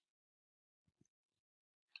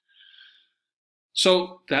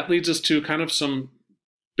 So that leads us to kind of some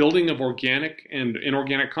building of organic and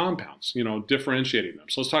inorganic compounds, differentiating them.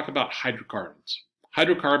 So let's talk about hydrocarbons.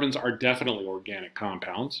 Hydrocarbons are definitely organic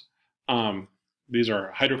compounds. These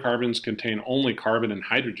are hydrocarbons contain only carbon and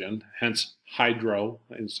hydrogen, hence hydro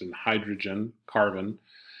is in hydrogen, carbon.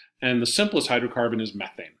 And the simplest hydrocarbon is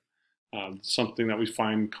methane, something that we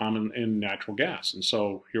find common in natural gas. And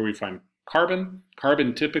so here we find carbon.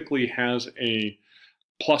 Carbon typically has a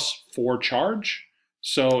 +4 charge,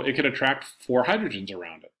 so it can attract 4 hydrogens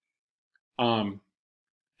around it. And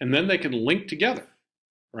then they can link together,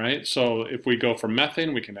 right? So if we go from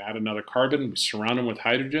methane, we can add another carbon, we surround them with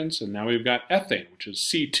hydrogens, and now we've got ethane, which is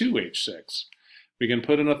C2H6. We can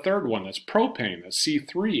put in a third one, that's propane, that's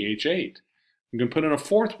C3H8. We can put in a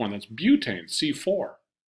fourth one, that's butane,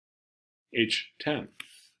 C4H10.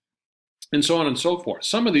 And so on and so forth.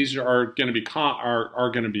 Some of these are going to be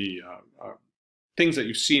things that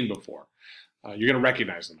you've seen before. You're going to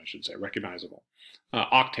recognize them, I should say, recognizable.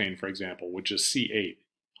 Octane, for example, which is C8.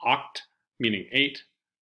 Oct, meaning 8,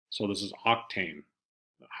 so this is octane.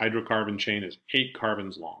 The hydrocarbon chain is 8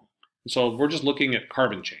 carbons long. And so we're just looking at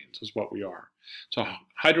carbon chains is what we are. So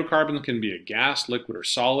hydrocarbon can be a gas, liquid, or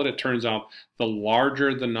solid. It turns out the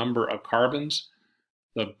larger the number of carbons,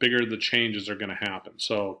 the bigger the changes are going to happen.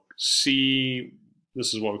 So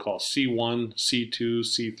this is what we call C1, C2,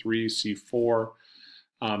 C3, C4.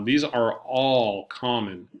 These are all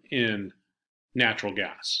common in natural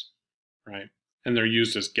gas, right? And they're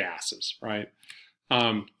used as gases, right?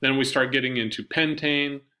 Then we start getting into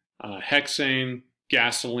pentane, hexane,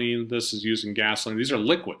 gasoline. This is used in gasoline. These are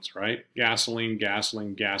liquids, right? Gasoline,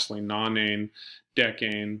 gasoline, gasoline, nonane,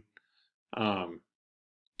 decane,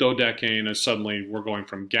 dodecane. And suddenly we're going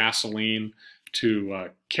from gasoline to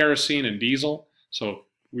kerosene and diesel. So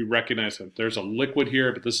we recognize that there's a liquid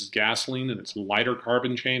here, but this is gasoline, and it's lighter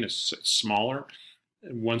carbon chain. It's smaller.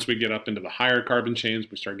 And once we get up into the higher carbon chains,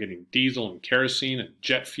 we start getting diesel and kerosene and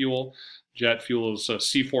jet fuel. Jet fuel is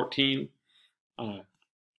C14.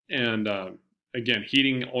 Again,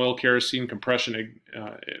 heating, oil, kerosene, compression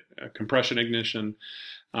ignition,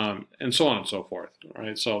 and so on and so forth.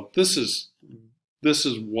 Right. So this is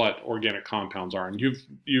what organic compounds are, and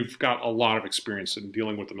you've got a lot of experience in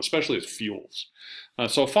dealing with them, especially as fuels.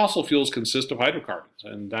 So fossil fuels consist of hydrocarbons,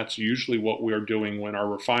 and that's usually what we are doing when our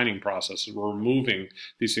refining process is. We're removing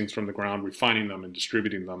these things from the ground, refining them, and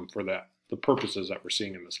distributing them for the purposes that we're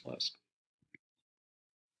seeing in this list.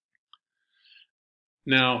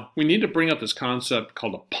 Now, we need to bring up this concept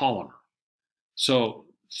called a polymer. So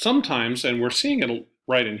sometimes, and we're seeing it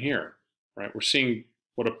right in here, right? We're seeing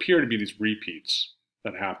what appear to be these repeats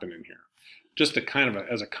that happen in here, just to kind of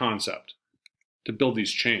as a concept to build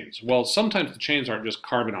these chains. Well, sometimes the chains aren't just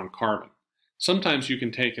carbon on carbon. Sometimes you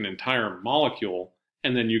can take an entire molecule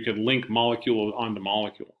and then you could link molecule onto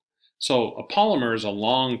molecule. So a polymer is a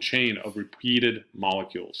long chain of repeated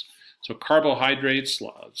molecules. So carbohydrates,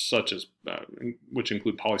 such as, which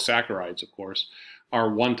include polysaccharides, of course,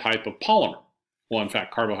 are one type of polymer. Well, in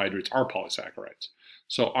fact, carbohydrates are polysaccharides.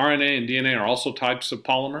 So RNA and DNA are also types of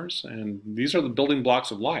polymers, and these are the building blocks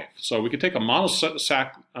of life. So we could take a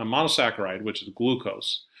monosaccharide, which is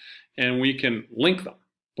glucose, and we can link them.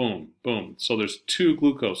 Boom, boom. So there's two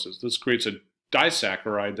glucoses. This creates a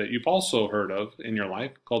disaccharide that you've also heard of in your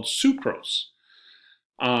life called sucrose.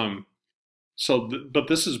 But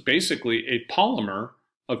this is basically a polymer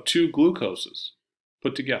of two glucoses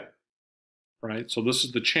put together, right? So this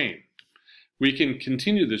is the chain. We can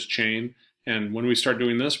continue this chain, and when we start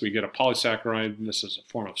doing this, we get a polysaccharide, and this is a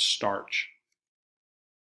form of starch.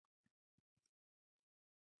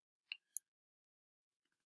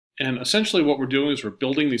 And essentially what we're doing is we're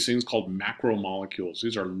building these things called macromolecules.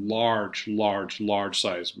 These are large, large, large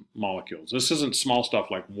size molecules. This isn't small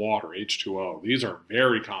stuff like water, H2O. These are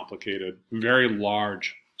very complicated, very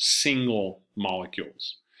large single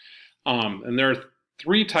molecules. And there are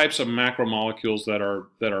three types of macromolecules that are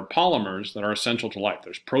polymers that are essential to life.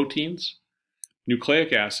 There's proteins,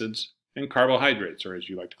 nucleic acids, and carbohydrates, or as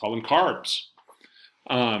you like to call them, carbs.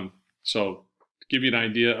 So to give you an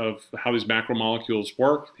idea of how these macromolecules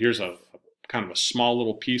work, here's a kind of a small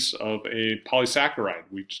little piece of a polysaccharide.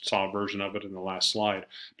 We saw a version of it in the last slide.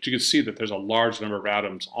 But you can see that there's a large number of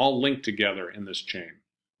atoms all linked together in this chain,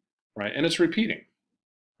 right? And it's repeating,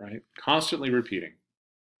 right? Constantly repeating.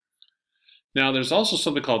 Now, there's also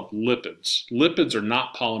something called lipids. Lipids are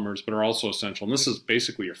not polymers, but are also essential. And this is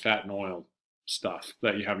basically your fat and oil stuff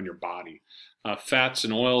that you have in your body. Fats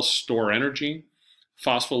and oils store energy.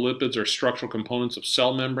 Phospholipids are structural components of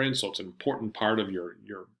cell membranes, so it's an important part of your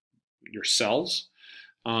cells.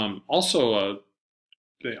 They're also a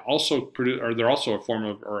form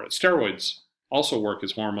of, or steroids also work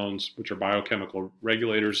as hormones, which are biochemical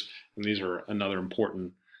regulators, and these are another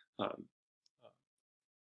important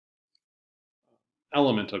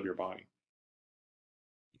element of your body.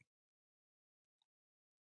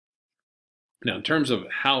 Now, in terms of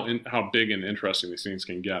how big and interesting these things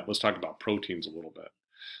can get, let's talk about proteins a little bit.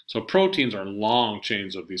 So proteins are long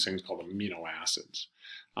chains of these things called amino acids.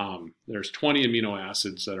 There's 20 amino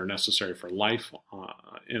acids that are necessary for life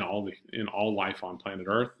in all life on planet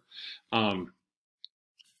Earth.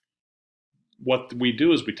 What we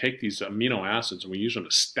do is we take these amino acids and we use them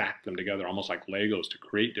to stack them together almost like Legos to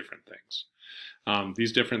create different things.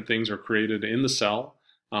 These different things are created in the cell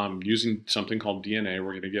using something called DNA.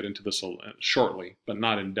 We're going to get into this shortly, but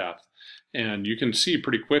not in depth. And you can see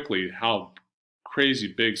pretty quickly how crazy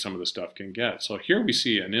big some of the stuff can get. So here we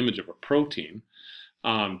see an image of a protein.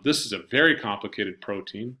 This is a very complicated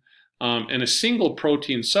protein. And a single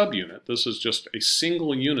protein subunit, this is just a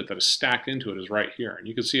single unit that is stacked into it, is right here. And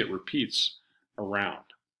you can see it repeats around,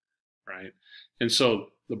 right? And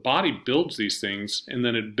so the body builds these things, and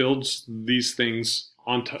then it builds these things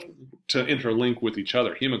to interlink with each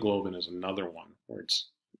other. Hemoglobin is another one, where it's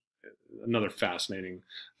another fascinating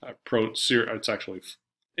it's actually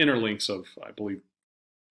interlinks of, I believe,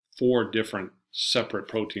 4 different separate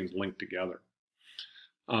proteins linked together.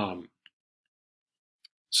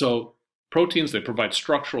 So proteins, they provide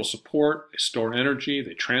structural support, they store energy,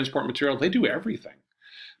 they transport material, they do everything.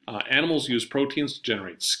 Animals use proteins to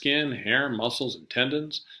generate skin, hair, muscles, and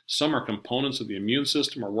tendons. Some are components of the immune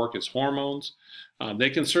system or work as hormones. They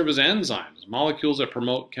can serve as enzymes, molecules that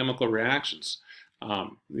promote chemical reactions.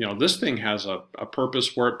 This thing has a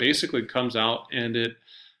purpose where it basically comes out and it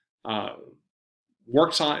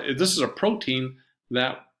works on, this is a protein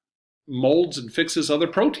that molds and fixes other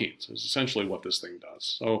proteins, is essentially what this thing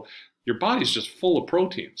does. So your body's just full of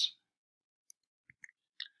proteins.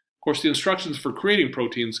 Of course, the instructions for creating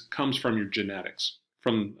proteins comes from your genetics,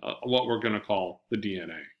 from what we're going to call the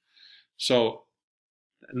DNA. So,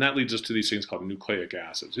 and that leads us to these things called nucleic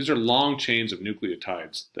acids. These are long chains of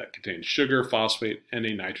nucleotides that contain sugar, phosphate, and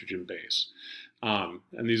a nitrogen base.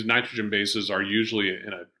 And these nitrogen bases are usually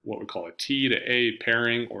in what we call a T to A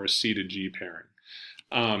pairing or a C to G pairing.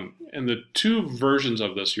 And the two versions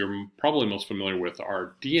of this you're probably most familiar with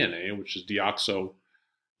are DNA, which is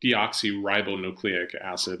deoxyribonucleic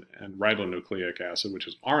acid, and ribonucleic acid, which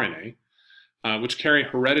is RNA, which carry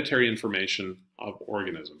hereditary information of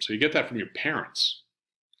organisms. So you get that from your parents.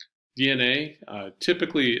 DNA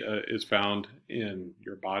typically is found in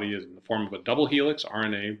your body in the form of a double helix.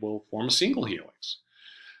 RNA will form a single helix.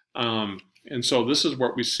 And so this is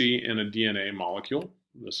what we see in a DNA molecule.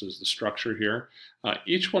 This is the structure here.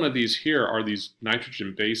 Each one of these here are these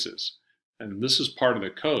nitrogen bases, and this is part of the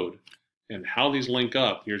code. And how these link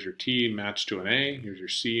up, here's your T matched to an A, here's your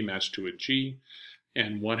C matched to a G,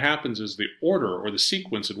 And what happens is the order or the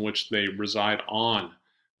sequence in which they reside on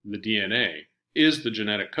the DNA is the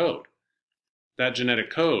genetic code. That genetic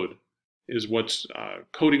code is what's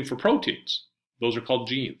coding for proteins. Those are called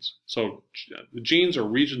genes. So the genes are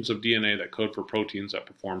regions of DNA that code for proteins that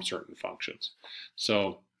perform certain functions.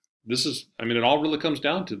 So this is, I mean, it all really comes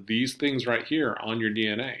down to these things right here on your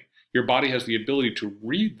DNA. Your body has the ability to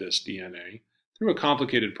read this DNA through a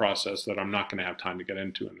complicated process that I'm not going to have time to get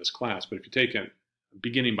into in this class. But if you take a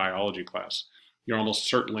beginning biology class, you almost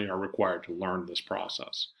certainly are required to learn this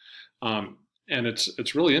process. And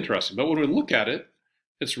it's really interesting. But when we look at it,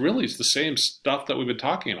 it's the same stuff that we've been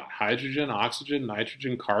talking about. Hydrogen, oxygen,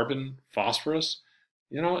 nitrogen, carbon, phosphorus.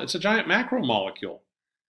 You know, it's a giant macromolecule,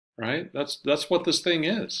 right? That's what this thing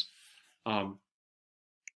is.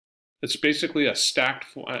 It's basically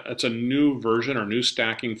it's a new version or new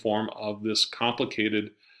stacking form of this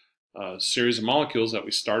complicated series of molecules that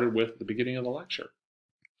we started with at the beginning of the lecture.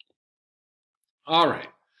 All right.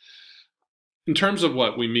 In terms of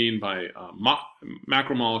what we mean by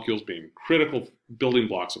macromolecules being critical building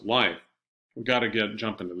blocks of life, we've got to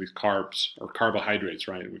jump into these carbs or carbohydrates,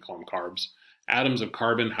 right? We call them carbs. Atoms of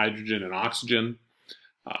carbon, hydrogen, and oxygen.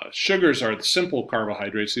 Sugars are the simple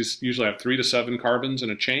carbohydrates. These usually have 3 to 7 carbons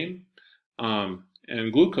in a chain.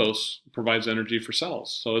 And glucose provides energy for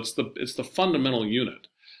cells. So it's the fundamental unit.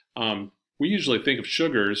 We usually think of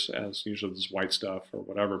sugars as usually this white stuff or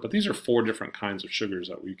whatever, but these are 4 different kinds of sugars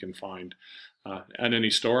that we can find at any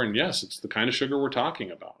store. And yes, it's the kind of sugar we're talking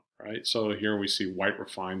about, right? So here we see white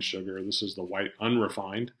refined sugar. This is the white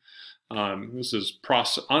unrefined. This is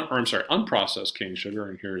unprocessed cane sugar,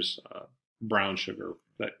 and here's brown sugar.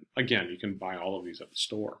 That again, you can buy all of these at the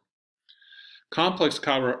store. Complex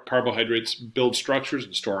carbohydrates build structures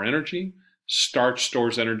and store energy. Starch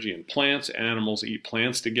stores energy in plants. Animals eat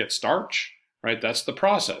plants to get starch, right? That's the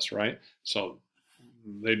process, right? So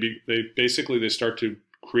they start to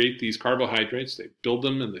create these carbohydrates. They build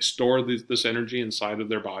them and they store this energy inside of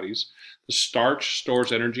their bodies. The starch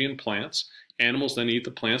stores energy in plants. Animals then eat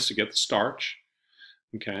the plants to get the starch,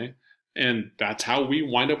 okay? And that's how we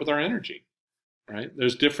wind up with our energy, right?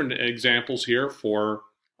 There's different examples here for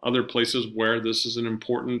other places where this is an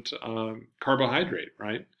important carbohydrate,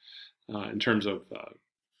 right? In terms of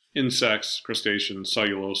insects, crustaceans,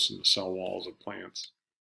 cellulose, and the cell walls of plants.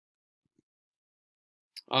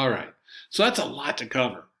 All right, so that's a lot to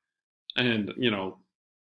cover. And, you know,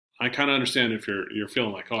 I kind of understand if you're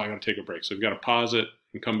feeling like, oh, I got to take a break. So you've got to pause it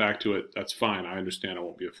and come back to it. That's fine. I understand. I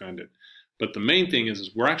won't be offended. But the main thing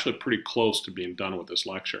is we're actually pretty close to being done with this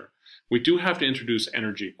lecture. We do have to introduce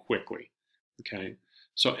energy quickly, okay?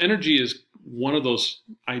 So energy is one of those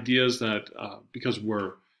ideas that, because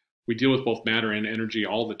we deal with both matter and energy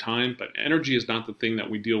all the time, but energy is not the thing that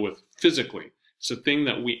we deal with physically. It's the thing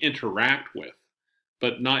that we interact with,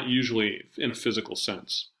 but not usually in a physical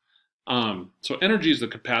sense. So energy is the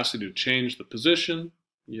capacity to change the position.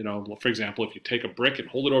 You know, for example, if you take a brick and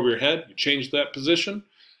hold it over your head, you change that position.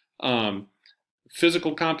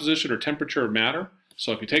 Physical composition or temperature of matter.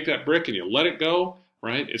 So if you take that brick and you let it go,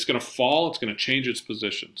 right, it's going to fall, it's going to change its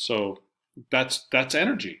position. So that's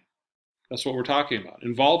energy. That's what we're talking about.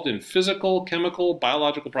 Involved in physical, chemical,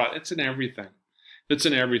 biological process. It's in everything. It's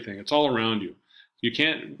in everything. It's all around you. You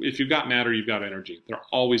can't, if you've got matter, you've got energy. They're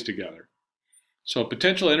always together. So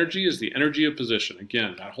potential energy is the energy of position.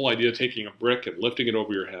 Again, that whole idea of taking a brick and lifting it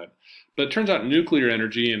over your head. But it turns out nuclear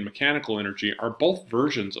energy and mechanical energy are both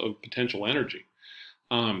versions of potential energy.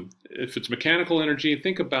 If it's mechanical energy,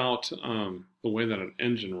 think about the way that an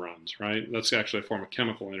engine runs, right? That's actually a form of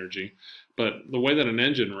chemical energy. But the way that an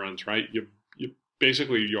engine runs, right, you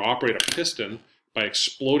basically operate a piston by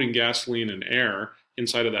exploding gasoline and air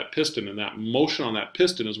inside of that piston, and that motion on that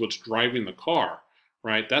piston is what's driving the car,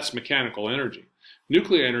 right? That's mechanical energy.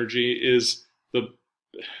 Nuclear energy is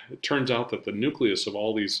it turns out that the nucleus of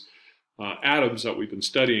all these atoms that we've been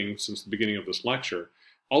studying since the beginning of this lecture,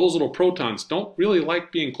 all those little protons don't really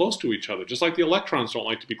like being close to each other. Just like the electrons don't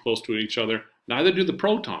like to be close to each other, neither do the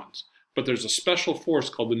protons. But there's a special force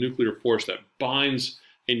called the nuclear force that binds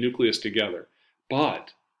a nucleus together.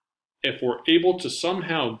 But if we're able to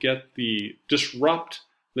somehow disrupt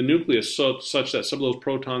the nucleus such that some of those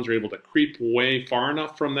protons are able to creep away far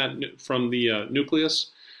enough from the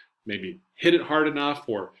nucleus, maybe hit it hard enough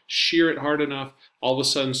or shear it hard enough, all of a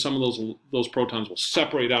sudden some of those protons will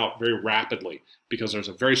separate out very rapidly because there's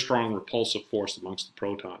a very strong repulsive force amongst the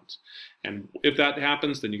protons. And if that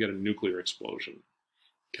happens, then you get a nuclear explosion.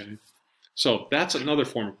 Okay? So that's another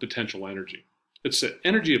form of potential energy. It's the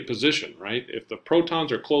energy of position, right? If the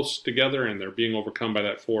protons are close together and they're being overcome by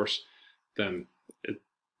that force, then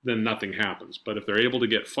then nothing happens. But if they're able to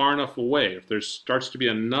get far enough away, if there starts to be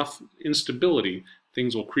enough instability,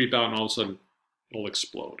 things will creep out and all of a sudden it'll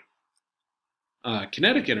explode.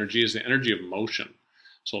 Kinetic energy is the energy of motion.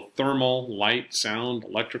 So thermal, light, sound,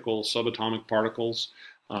 electrical, subatomic particles,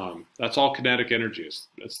 that's all kinetic energy.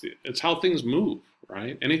 It's how things move,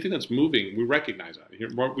 right? Anything that's moving, we recognize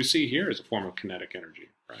that. What we see here is a form of kinetic energy,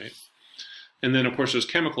 right? And then, of course, there's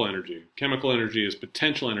chemical energy. Chemical energy is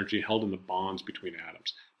potential energy held in the bonds between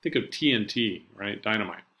atoms. Think of TNT, right?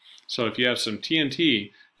 Dynamite. So if you have some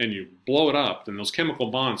TNT and you blow it up, then those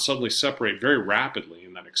chemical bonds suddenly separate very rapidly,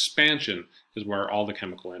 and that expansion is where all the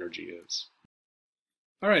chemical energy is.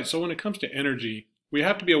 All right, so when it comes to energy, we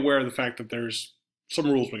have to be aware of the fact that there's some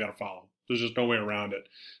rules we got to follow. There's just no way around it.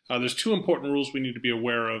 There's two important rules we need to be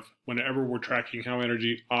aware of whenever we're tracking how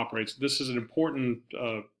energy operates. This is an important,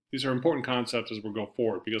 these are important concepts as we go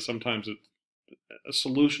forward, because sometimes a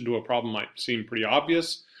solution to a problem might seem pretty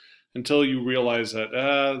obvious until you realize that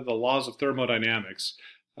the laws of thermodynamics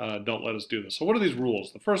don't let us do this. So what are these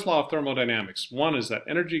rules? The first law of thermodynamics, one is that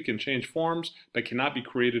energy can change forms but cannot be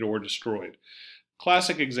created or destroyed.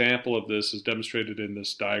 Classic example of this is demonstrated in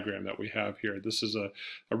this diagram that we have here. This is a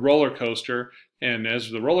roller coaster, and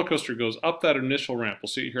as the roller coaster goes up that initial ramp, we'll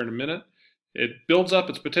see it here in a minute, it builds up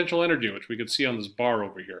its potential energy, which we can see on this bar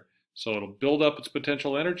over here. So it'll build up its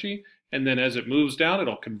potential energy, and then as it moves down,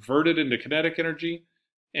 it'll convert it into kinetic energy.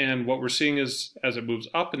 And what we're seeing is, as it moves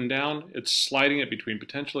up and down, it's sliding it between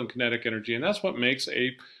potential and kinetic energy, and that's what makes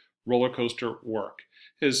a roller coaster work,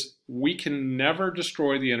 is we can never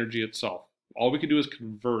destroy the energy itself. All we can do is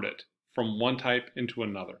convert it from one type into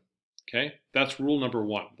another. Okay? That's rule number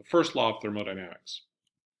one, the first law of thermodynamics.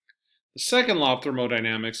 The second law of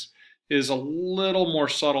thermodynamics is a little more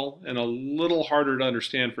subtle and a little harder to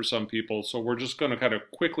understand for some people, so we're just going to kind of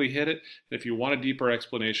quickly hit it. If you want a deeper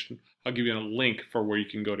explanation, I'll give you a link for where you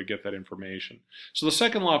can go to get that information. So the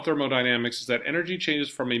second law of thermodynamics is that energy changes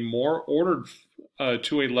from a more ordered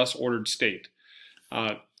to a less ordered state.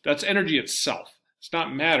 That's energy itself. It's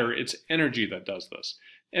not matter, it's energy that does this.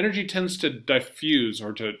 Energy tends to diffuse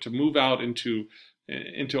or to move out into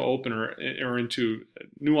open or into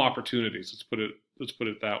new opportunities. Let's put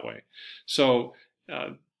it that way. So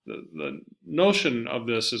the notion of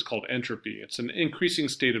this is called entropy. It's an increasing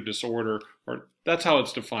state of disorder, or that's how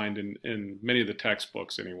it's defined in many of the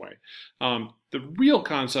textbooks anyway. The real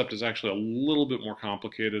concept is actually a little bit more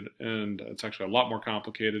complicated, and it's actually a lot more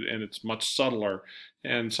complicated, and it's much subtler,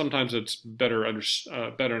 and sometimes it's better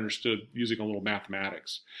understood using a little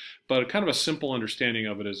mathematics. But kind of a simple understanding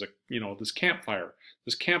of it is, this campfire.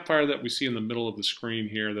 This campfire that we see in the middle of the screen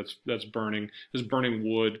here that's burning is burning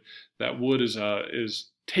wood. That wood is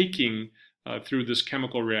taking, through this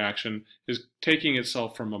chemical reaction, is taking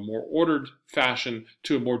itself from a more ordered fashion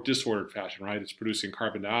to a more disordered fashion, right? It's producing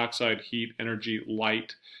carbon dioxide, heat, energy,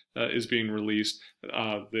 light is being released.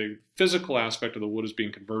 The physical aspect of the wood is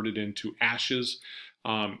being converted into ashes.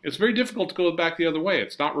 It's very difficult to go back the other way.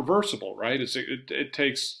 It's not reversible, right? It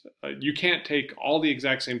takes, you can't take all the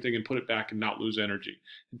exact same thing and put it back and not lose energy.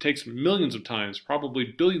 It takes millions of times,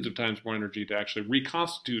 probably billions of times more energy to actually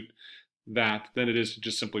reconstitute that than it is to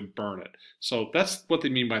just simply burn it. So that's what they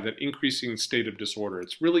mean by that increasing state of disorder.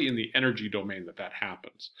 It's really in the energy domain that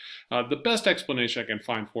happens. The best explanation I can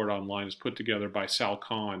find for it online is put together by Sal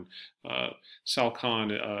Khan. Sal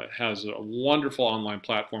Khan has a wonderful online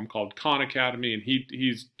platform called Khan Academy, and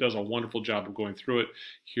he does a wonderful job of going through it.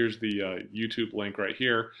 Here's the YouTube link right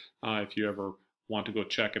here if you ever want to go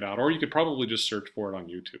check it out, or you could probably just search for it on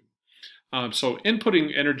YouTube. So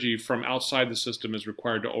inputting energy from outside the system is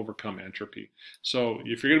required to overcome entropy. So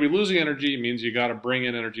if you're going to be losing energy, it means you got to bring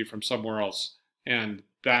in energy from somewhere else. And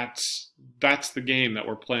that's the game that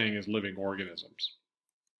we're playing as living organisms.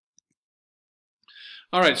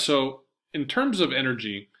 All right, so in terms of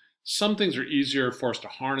energy, some things are easier for us to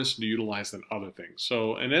harness and to utilize than other things.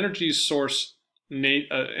 So an energy source's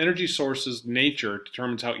nature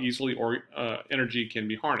determines how easily energy can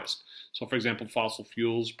be harnessed. So for example, fossil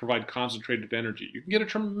fuels provide concentrated energy. You can get a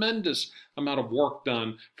tremendous amount of work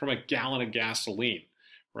done from a gallon of gasoline,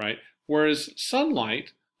 right? Whereas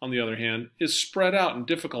sunlight, on the other hand, is spread out and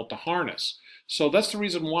difficult to harness. So that's the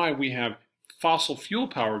reason why we have fossil fuel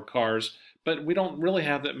powered cars, but we don't really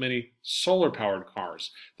have that many solar powered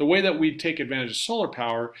cars. The way that we take advantage of solar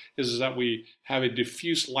power is that we have a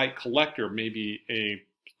diffuse light collector, maybe a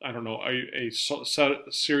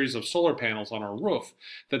series of solar panels on our roof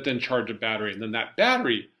that then charge a battery, and then that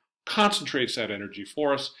battery concentrates that energy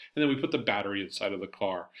for us, and then we put the battery inside of the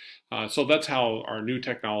car. So that's how our new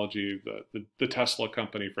technology, the Tesla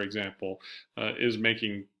company, for example, is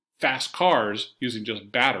making fast cars using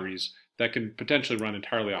just batteries that can potentially run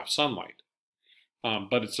entirely off sunlight.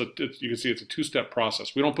 But you can see it's a two-step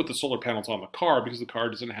process. We don't put the solar panels on the car because the car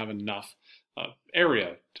doesn't have enough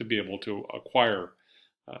area to be able to acquire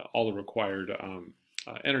all the required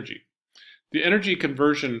energy. The energy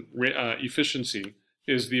conversion efficiency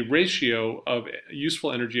is the ratio of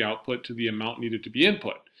useful energy output to the amount needed to be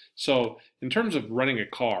input. So in terms of running a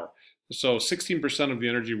car, so 16% of the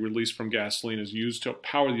energy released from gasoline is used to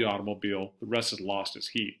power the automobile. The rest is lost as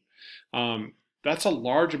heat. That's a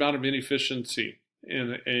large amount of inefficiency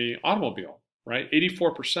in an automobile, right?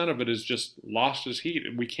 84% of it is just lost as heat,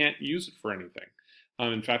 and we can't use it for anything.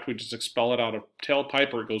 In fact, we just expel it out of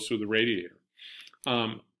tailpipe or it goes through the radiator.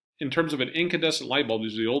 In terms of an incandescent light bulb,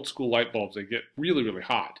 these are the old school light bulbs. They get really, really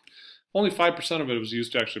hot. Only 5% of it was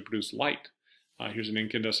used to actually produce light. Here's an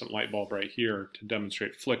incandescent light bulb right here to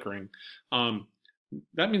demonstrate flickering.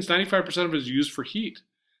 That means 95% of it is used for heat.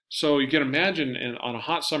 So you can imagine on a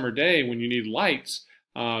hot summer day when you need lights,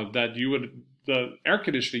 the air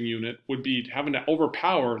conditioning unit would be having to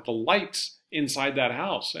overpower the lights inside that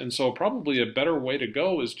house. And so probably a better way to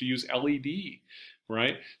go is to use LED,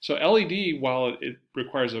 right? So LED, while it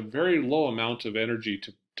requires a very low amount of energy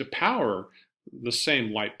to power the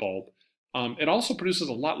same light bulb, it also produces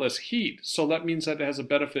a lot less heat. So that means that it has a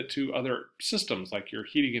benefit to other systems like your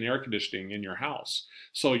heating and air conditioning in your house.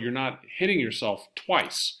 So you're not hitting yourself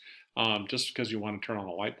twice just because you want to turn on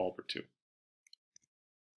a light bulb or two.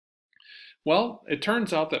 Well, it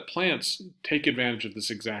turns out that plants take advantage of this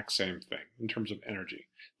exact same thing in terms of energy.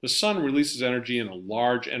 The sun releases energy in a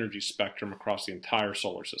large energy spectrum across the entire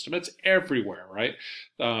solar system. It's everywhere, right?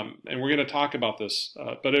 And we're going to talk about this.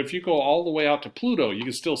 But if you go all the way out to Pluto, you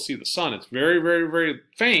can still see the sun. It's very, very, very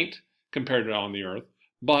faint compared to on the Earth,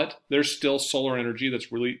 but there's still solar energy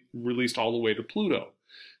that's really released all the way to Pluto.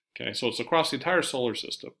 Okay, so it's across the entire solar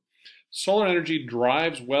system. Solar energy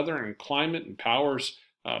drives weather and climate and powers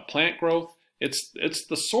plant growth. It's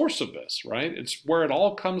the source of this, right? It's where it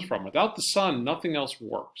all comes from. Without the sun, nothing else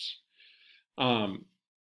works. When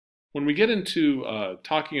we get into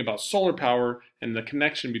talking about solar power and the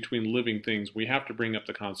connection between living things, we have to bring up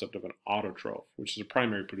the concept of an autotroph, which is a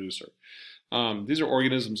primary producer. These are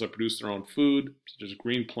organisms that produce their own food, such as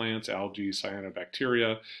green plants, algae,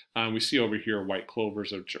 cyanobacteria. We see over here white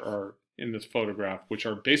clovers, which are in this photograph, which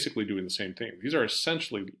are basically doing the same thing. These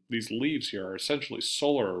leaves here are essentially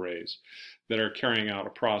solar arrays that are carrying out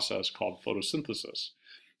a process called photosynthesis.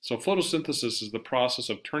 So photosynthesis is the process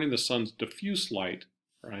of turning the sun's diffuse light,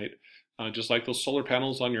 right, just like those solar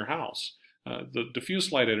panels on your house, the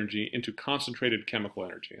diffuse light energy into concentrated chemical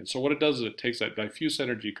energy. And so what it does is it takes that diffuse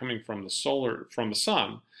energy coming from the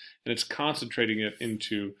sun, and it's concentrating it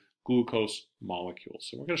into glucose molecules.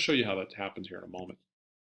 So we're going to show you how that happens here in a moment.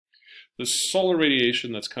 The solar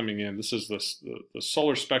radiation that's coming in, this is the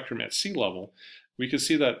solar spectrum at sea level. We can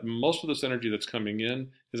see that most of this energy that's coming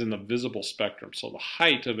in is in the visible spectrum. So the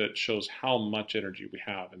height of it shows how much energy we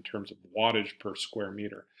have in terms of wattage per square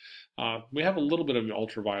meter. We have a little bit of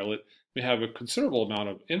ultraviolet. We have a considerable amount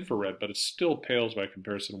of infrared, but it still pales by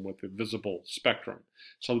comparison with the visible spectrum.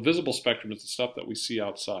 So the visible spectrum is the stuff that we see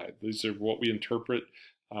outside. These are what we interpret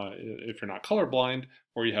if you're not colorblind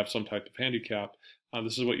or you have some type of handicap.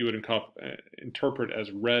 This is what you would interpret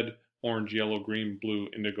as red, orange, yellow, green, blue,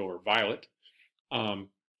 indigo, or violet.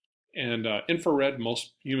 Infrared,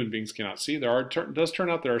 most human beings cannot see. Does turn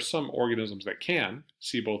out there are some organisms that can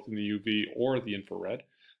see both in the UV or the infrared.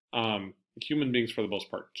 Human beings, for the most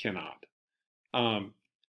part, cannot.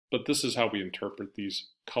 But this is how we interpret these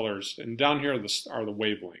colors. And down here are the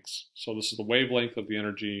wavelengths. So this is the wavelength of the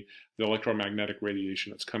energy, the electromagnetic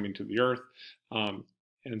radiation that's coming to the Earth.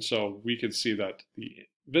 And so we can see that the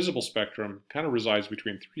visible spectrum kind of resides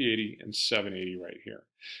between 380 and 780 right here.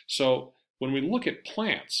 So when we look at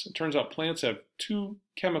plants, it turns out plants have two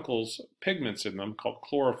chemicals, pigments in them called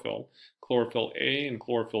chlorophyll. Chlorophyll A and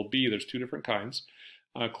chlorophyll B, there's two different kinds.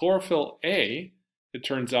 Chlorophyll A, it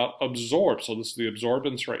turns out, absorbs. So this is the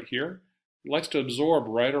absorbance right here. It likes to absorb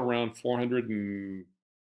right around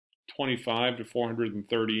 425 to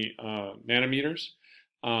 430 nanometers.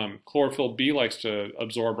 Chlorophyll B likes to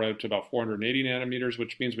absorb right up to about 480 nanometers,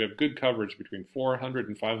 which means we have good coverage between 400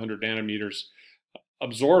 and 500 nanometers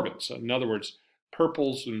absorbance. In other words,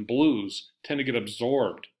 purples and blues tend to get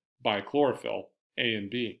absorbed by chlorophyll A and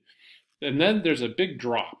B. And then there's a big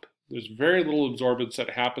drop. There's very little absorbance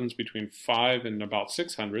that happens between 5 and about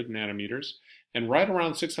 600 nanometers. And right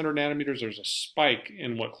around 600 nanometers, there's a spike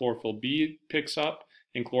in what chlorophyll B picks up,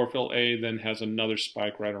 and chlorophyll A then has another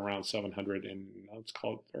spike right around 700 and it's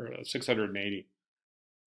called 680.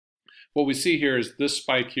 What we see here is this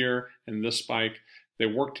spike here and this spike. they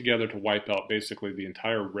work together to wipe out basically the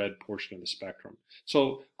entire red portion of the spectrum.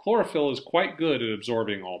 So chlorophyll is quite good at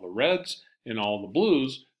absorbing all the reds and all the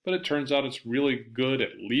blues, but it turns out it's really good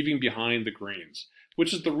at leaving behind the greens,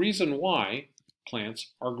 which is the reason why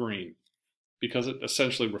plants are green, because it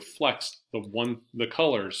essentially reflects the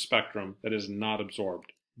color spectrum that is not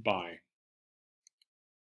absorbed by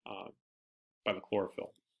the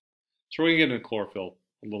chlorophyll. So we're going to get into chlorophyll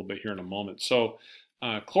a little bit here in a moment. So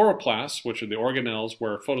chloroplasts, which are the organelles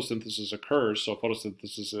where photosynthesis occurs, so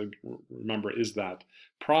photosynthesis, remember, is that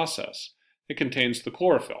process. It contains the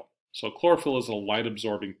chlorophyll. So chlorophyll is a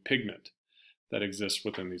light-absorbing pigment that exists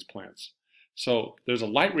within these plants. So there's a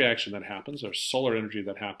light reaction that happens, there's solar energy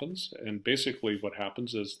that happens, and basically what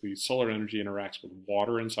happens is the solar energy interacts with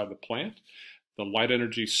water inside the plant. The light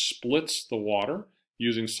energy splits the water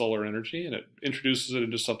using solar energy, and it introduces it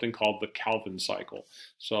into something called the Calvin cycle.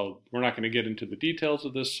 So we're not going to get into the details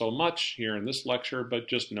of this so much here in this lecture, but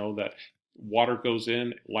just know that water goes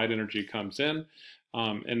in, light energy comes in,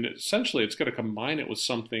 and essentially it's going to combine it with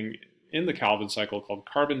something in the Calvin cycle called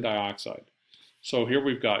carbon dioxide. So here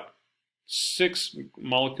we've got 6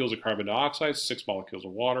 molecules of carbon dioxide, 6 molecules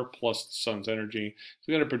of water, plus the sun's energy. It's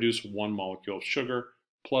going to produce 1 molecule of sugar,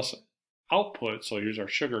 plus output, so here's our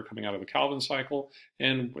sugar coming out of the Calvin cycle,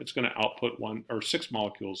 and it's going to output 6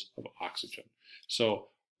 molecules of oxygen. So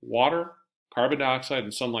water, carbon dioxide,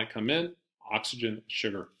 and sunlight come in, oxygen,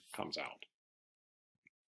 sugar comes out.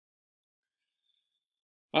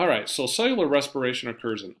 All right, so cellular respiration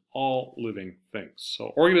occurs in all living things.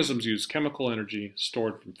 So organisms use chemical energy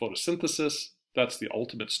stored from photosynthesis. That's the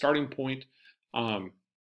ultimate starting point. And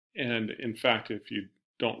in fact, if you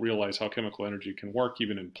don't realize how chemical energy can work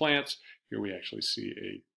even in plants, here we actually see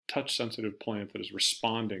a touch-sensitive plant that is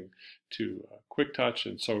responding to quick touch.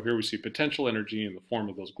 And so here we see potential energy in the form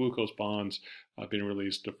of those glucose bonds being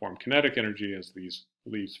released to form kinetic energy as these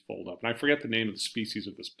leaves fold up. And I forget the name of the species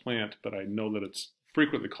of this plant, but I know that it's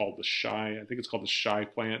frequently called the shy. I think it's called the shy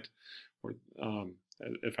plant, or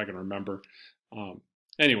if I can remember.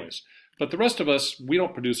 Anyways, but the rest of us, we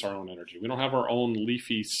don't produce our own energy. We don't have our own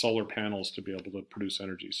leafy solar panels to be able to produce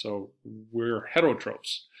energy. So we're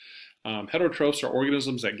heterotrophs. Heterotrophs are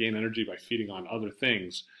organisms that gain energy by feeding on other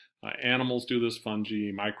things. Animals do this,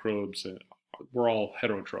 fungi, microbes, we're all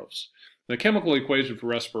heterotrophs. The chemical equation for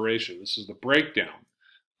respiration, this is the breakdown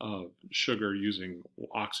of sugar using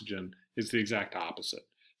oxygen, is the exact opposite.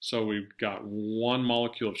 So we've got 1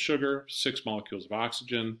 molecule of sugar, 6 molecules of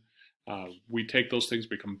oxygen. We take those things,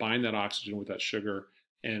 we combine that oxygen with that sugar,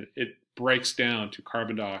 and it breaks down to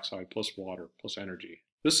carbon dioxide plus water plus energy.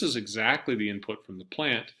 This is exactly the input from the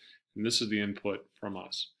plant, and this is the input from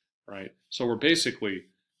us, right? So we're basically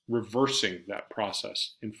reversing that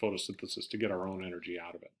process in photosynthesis to get our own energy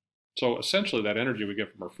out of it. So essentially that energy we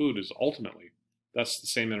get from our food is ultimately, that's the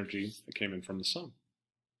same energy that came in from the sun.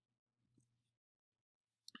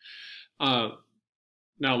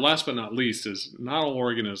 Now, last but not least is not all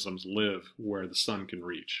organisms live where the sun can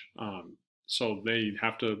reach. So they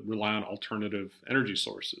have to rely on alternative energy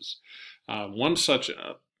sources. One such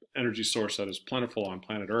energy source that is plentiful on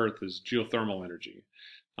planet Earth is geothermal energy.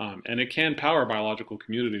 And it can power biological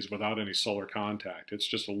communities without any solar contact. It's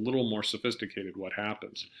just a little more sophisticated what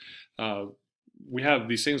happens. We have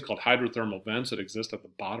these things called hydrothermal vents that exist at the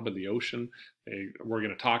bottom of the ocean. We're going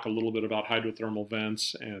to talk a little bit about hydrothermal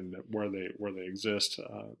vents and where they exist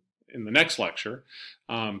in the next lecture.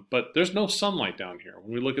 But there's no sunlight down here.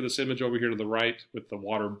 When we look at this image over here to the right with the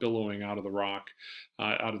water billowing out of the rock,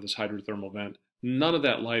 out of this hydrothermal vent, none of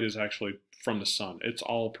that light is actually from the sun. It's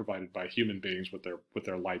all provided by human beings with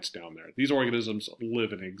their lights down there. These organisms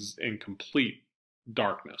live in complete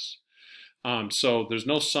darkness. So there's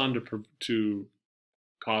no sun to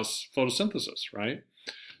cause photosynthesis, right?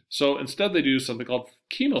 So instead they do something called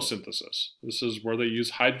chemosynthesis. This is where they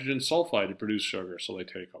use hydrogen sulfide to produce sugar. So they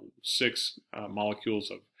take 6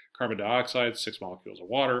 molecules of carbon dioxide, 6 molecules of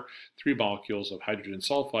water, 3 molecules of hydrogen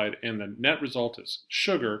sulfide, and the net result is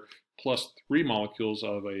sugar plus 3 molecules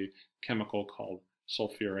of a chemical called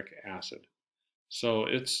sulfuric acid. So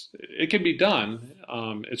it can be done.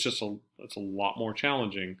 It's a lot more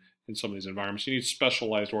challenging in some of these environments. You need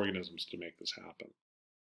specialized organisms to make this happen.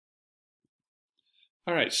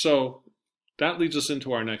 All right, so that leads us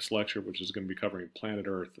into our next lecture, which is going to be covering planet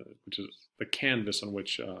Earth, which is the canvas on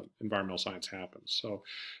which environmental science happens. So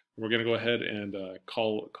we're going to go ahead and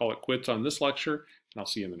call it quits on this lecture, and I'll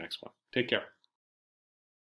see you in the next one. Take care.